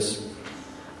guide us.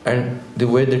 And the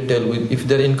way they tell, if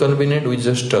they're inconvenient, we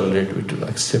just tolerate, we to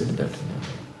accept that.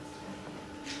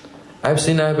 I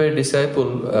have a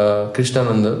disciple,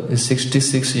 Krishnananda, he's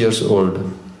 66 years old.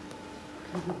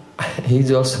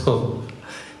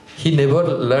 He never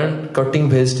learned cutting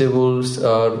vegetables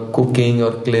or cooking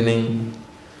or cleaning.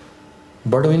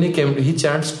 But when he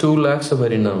chants 2 lakhs of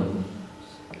Harinam.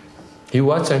 He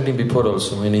was chanting before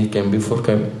also, when he came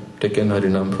taken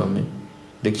Harinam from me.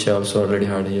 Diksha also already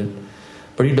had here.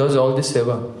 But he does all this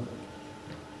seva.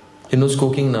 He knows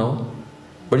cooking now.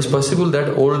 But it's possible that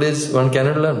old age one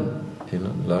cannot learn.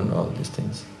 Learn all these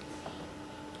things.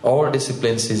 All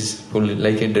disciplines is fully,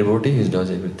 like a devotee, he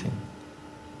does everything.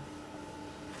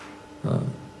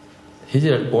 He's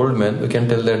an old man. We can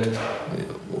tell that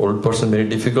old person, very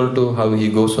difficult to how he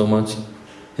goes so much.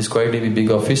 He's quite a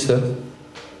big officer,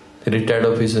 a retired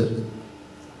officer.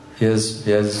 He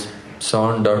has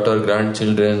son, daughter,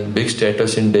 grandchildren, big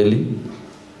status in Delhi.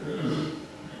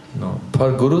 No.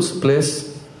 For Guru's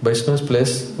place, Vaishnava's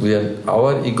place,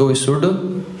 our ego we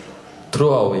should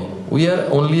throw away. We are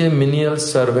only a menial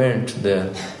servant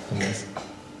there.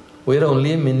 We are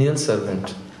only a menial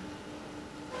servant.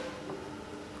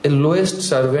 A lowest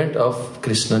servant of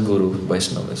Krishna Guru,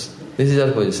 Vaishnavas. This is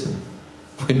our position.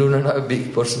 We do not have a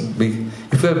big person.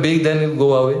 If you are big, then you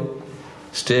go away.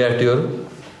 Stay at your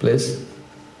place.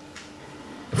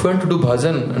 If we want to do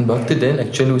bhajan and bhakti, then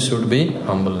actually we should be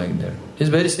humble like that. He's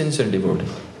very sincere devotee.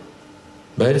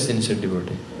 Very sincere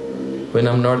devotee. When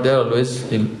I'm not there, always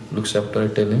he looks after. I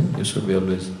tell him, you should be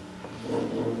always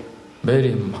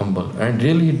very humble. And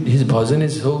really, his bhajan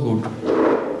is so good.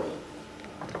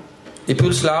 If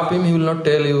you slap him, he will not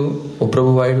tell you, oh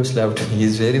Prabhu, why you slapped him? He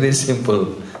is very, very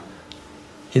simple.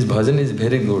 His bhajan is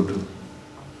very good.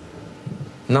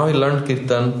 Now he learned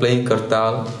kirtan, playing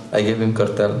kartal. I gave him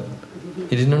kartal.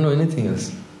 He did not know anything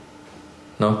else.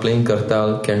 Now playing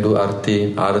kartal, can do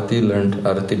arati. Arati learned,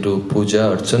 arati do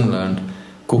puja, archan learned,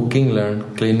 cooking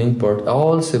learned, cleaning pot,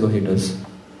 all seva he does.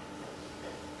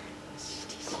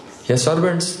 He has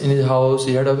servants in his house,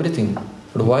 he had everything.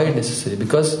 But why necessary?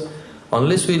 Because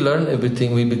unless we learn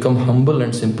everything, we become humble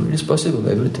and simple. It is possible,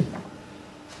 everything.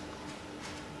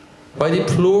 Why the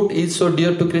flute is so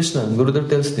dear to Krishna? Gurudev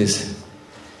tells this.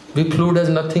 The flute has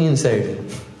nothing inside.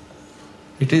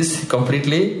 It is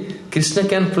completely, Krishna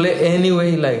can play any way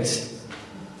he likes.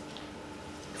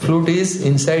 Flute is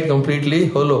inside completely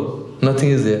hollow. Nothing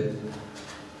is there.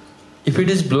 If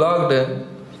it is blocked,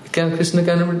 Krishna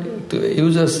cannot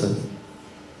use us.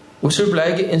 We should be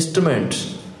like an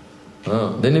instrument.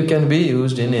 Then you can be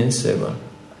used in seva.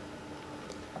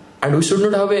 And we should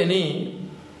not have any.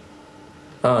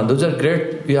 Those are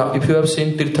great. If you have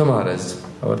seen Tirtha Maharaj,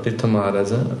 our Tirtha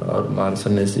Maharaj, or Maharaj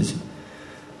Sannyasis,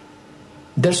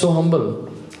 they are so humble.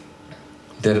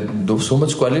 They are so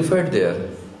much qualified they are.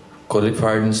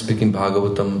 Qualified in speaking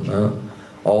Bhagavatam,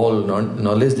 all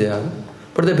knowledge they are.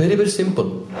 But they are very, very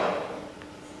simple.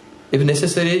 If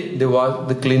necessary,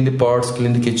 they clean the pots,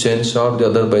 clean the kitchen, serve the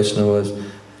other Vaishnavas.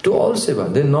 Do all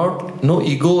seva. They not, no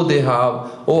ego they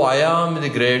have. Oh, I am the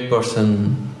great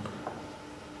person.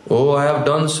 Oh, I have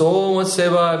done so much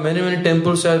seva. Many, many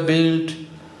temples I have built.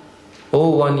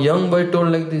 Oh, one young boy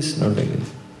told like this. Not like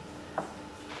this.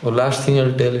 Oh, last thing I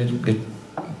will tell you.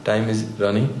 Time is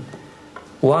running.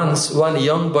 Once, one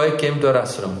young boy came to our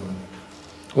ashram.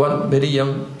 One very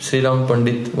young Sri Ram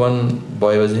Pandit. One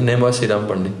boy his name was Sri Ram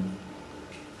Pandit.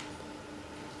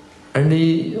 And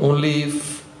he only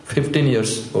 15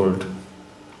 years old.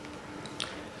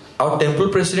 Our temple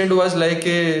president was like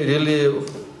a really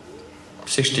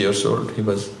 60 years old. He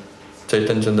was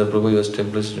Chaitanya Chandra Prabhu, he was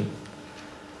temple president.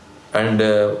 And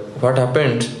what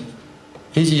happened?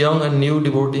 He's young and new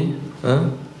devotee.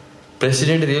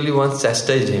 President really wants to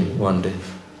chastise him one day.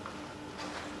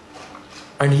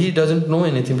 And he doesn't know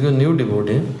anything because new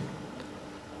devotee.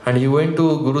 And he went to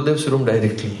Gurudev's room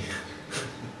directly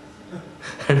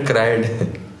and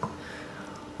cried.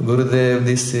 Gurudev,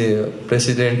 this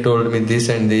president told me this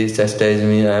and this, chastised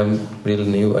me, I am real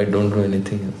new, I don't know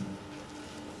anything else.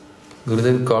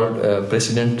 Gurudev called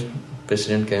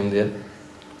president came there.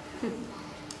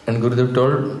 And Gurudev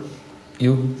told,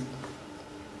 you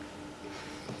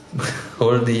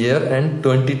hold the ear and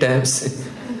 20 times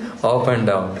up and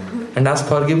down and ask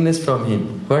forgiveness from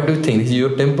him. What do you think? This is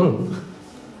your temple.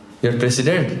 Your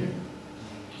president.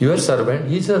 You are servant,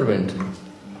 he is servant.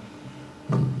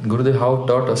 Gurudev how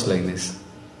taught us like this.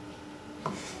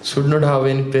 Should not have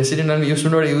any president and you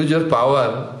should not use your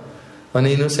power on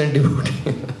an innocent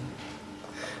devotee.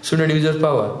 Should not use your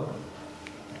power.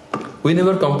 We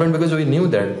never complained because we knew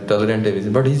that tolerant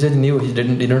everything. But he just knew he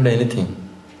didn't know anything.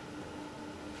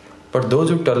 But those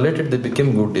who tolerated, they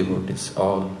became good devotees.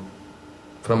 All.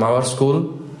 From our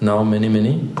school, now many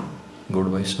good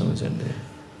Vaishnavas are there.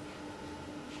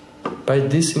 By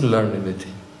this you learn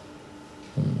everything.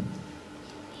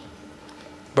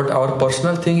 But our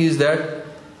personal thing is that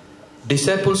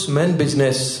disciples' main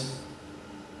business,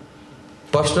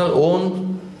 personal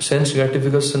own sense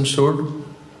gratification should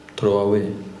throw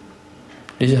away.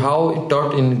 This is how it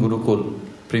taught in Gurukul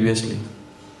previously.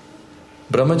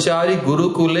 Brahmachari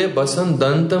Gurukule basan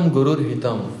dantam gurur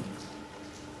hitam.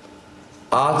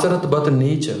 Acharat bat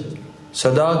nicha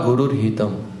sada gurur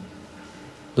hitam.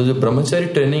 The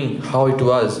brahmachari training, how it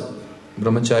was,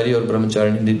 brahmachari or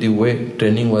brahmacharini, the way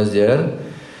training was there.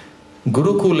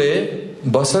 Gurukule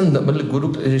basan,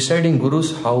 Guru residing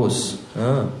Guru's house,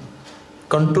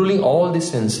 controlling all the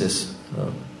senses.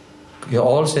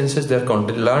 All senses they are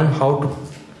controlling. Learn how to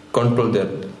control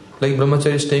that. Like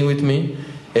brahmachari staying with me,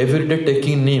 every day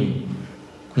taking neem.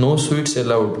 No sweets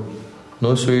allowed.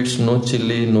 No sweets, no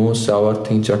chili, no sour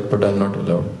thing, chatpat are not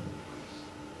allowed.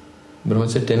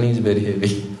 Brahmachari training is very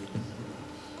heavy.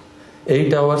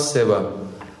 8 hours seva,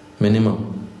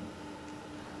 minimum.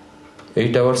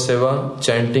 8 hours seva,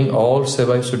 chanting, all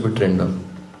seva should be trained on.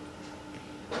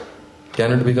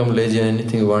 Cannot become lazy and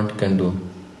anything you want can do.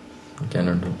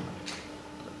 Cannot do.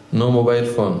 No mobile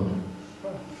phone,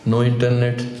 no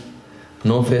internet,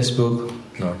 no Facebook,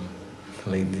 not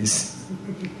like this.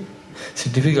 It's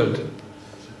difficult.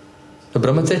 The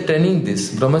brahmachari training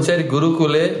this. Brahmachari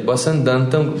gurukule vasan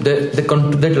dantam.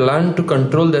 They learn to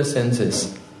control their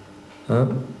senses.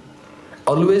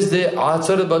 Always they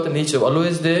achar about nature.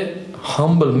 Always they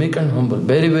humble, meek and humble.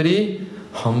 Very, very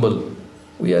humble.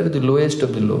 We are the lowest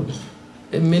of the low.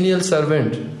 A menial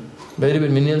servant. Very,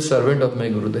 very menial servant of my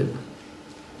Gurudev.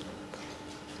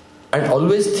 And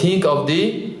always think of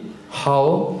the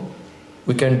how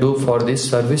we can do for this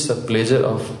service of pleasure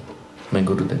of my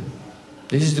Gurudev.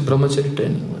 This is the brahmachari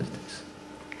training.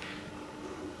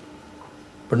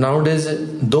 But nowadays,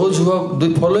 those who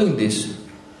are following this,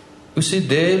 you see,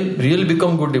 they really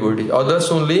become good devotees. Others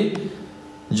only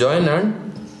join and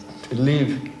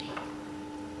leave.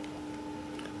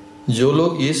 जो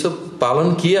लोग ये सब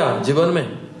पालन किया जीवन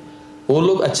में, वो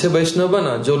लोग अच्छे वैष्णव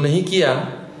बना. जो नहीं किया,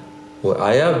 वो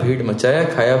आया, भीड़ मचाया,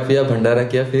 खाया पिया, भंडारा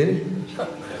किया, फिर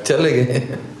चले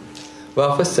गए,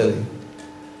 वापस चले गए.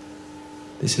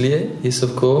 इसलिए ये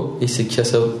सबको, ये शिक्षा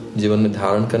सब जीवन में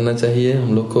धारण करना चाहिए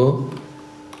हम लोग को,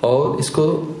 और इसको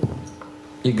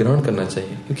ये ग्रहण करना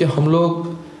चाहिए. क्योंकि हम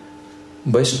लोग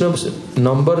वैष्णव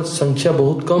नंबर संख्या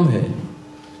बहुत कम है.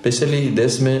 स्पेशली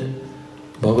देश में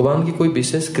भगवान की कोई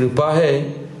विशेष कृपा है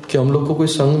कि हम लोग को कोई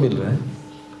संग मिल रहा है,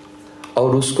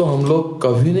 और उसको हम लोग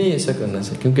कभी नहीं ऐसा करना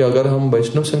चाहिए. क्योंकि अगर हम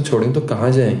वैष्णव संग छोड़ेंगे तो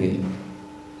कहाँ जाएंगे?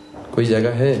 कोई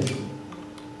जगह है?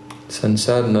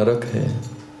 संसार नरक है,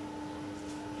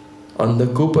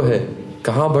 अंधकूप है.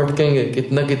 कहाँ भटकेंगे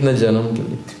कितना कितना जन्म के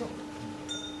लिए?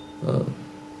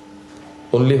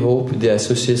 Only hope the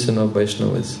association of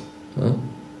Vaishnavas.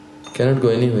 Cannot go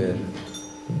anywhere.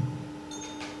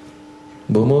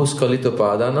 भूमो स्खलित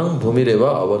पादानम भूमिरेवा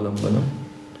अवलंबनम.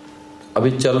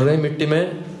 अभी चल रहे हैं मिट्टी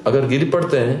में, अगर गिर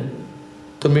पड़ते हैं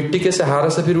तो मिट्टी के सहारा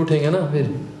से फिर उठेंगे ना. फिर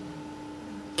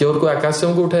केवल कोई आकाश से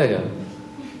हमको उठाएगा?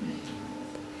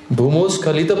 भूमो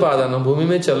स्खलित पादानम, भूमि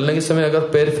में चलने के समय अगर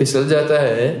पैर फिसल जाता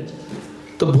है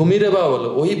तो भूमिरेवा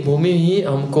अवलंबनम, वही भूमि ही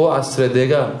हमको आश्रय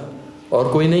देगा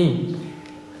और कोई नहीं.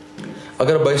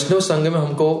 अगर वैष्णव संघ में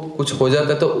हमको कुछ हो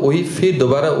जाता है तो वही फिर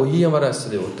दोबारा वही हमारा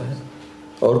आश्रय होता है,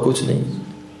 और कुछ नहीं.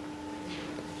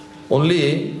 Only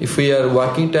if we are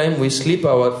walking time, we slip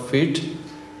our feet,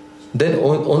 then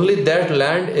only that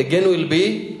land again will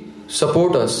be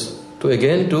support us to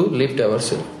again to lift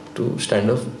ourselves, to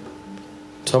stand up.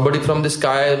 Somebody from the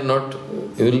sky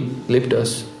will lift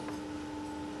us.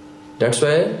 That's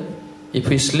why if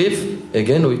we slip,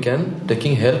 again we can,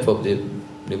 taking help of the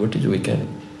devotees, we can.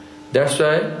 That's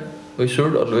why we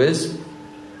should always,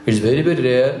 it's very, very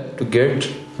rare to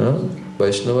get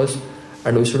Vaishnavas,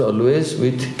 and we should always,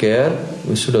 with care,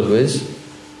 we should always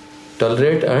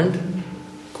tolerate and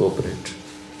cooperate.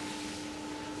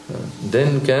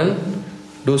 Then we can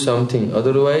do something.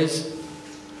 Otherwise,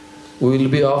 we will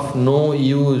be of no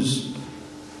use.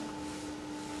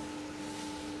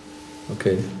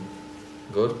 Okay.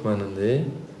 Gaur Manande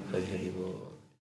Hari Hari Bol.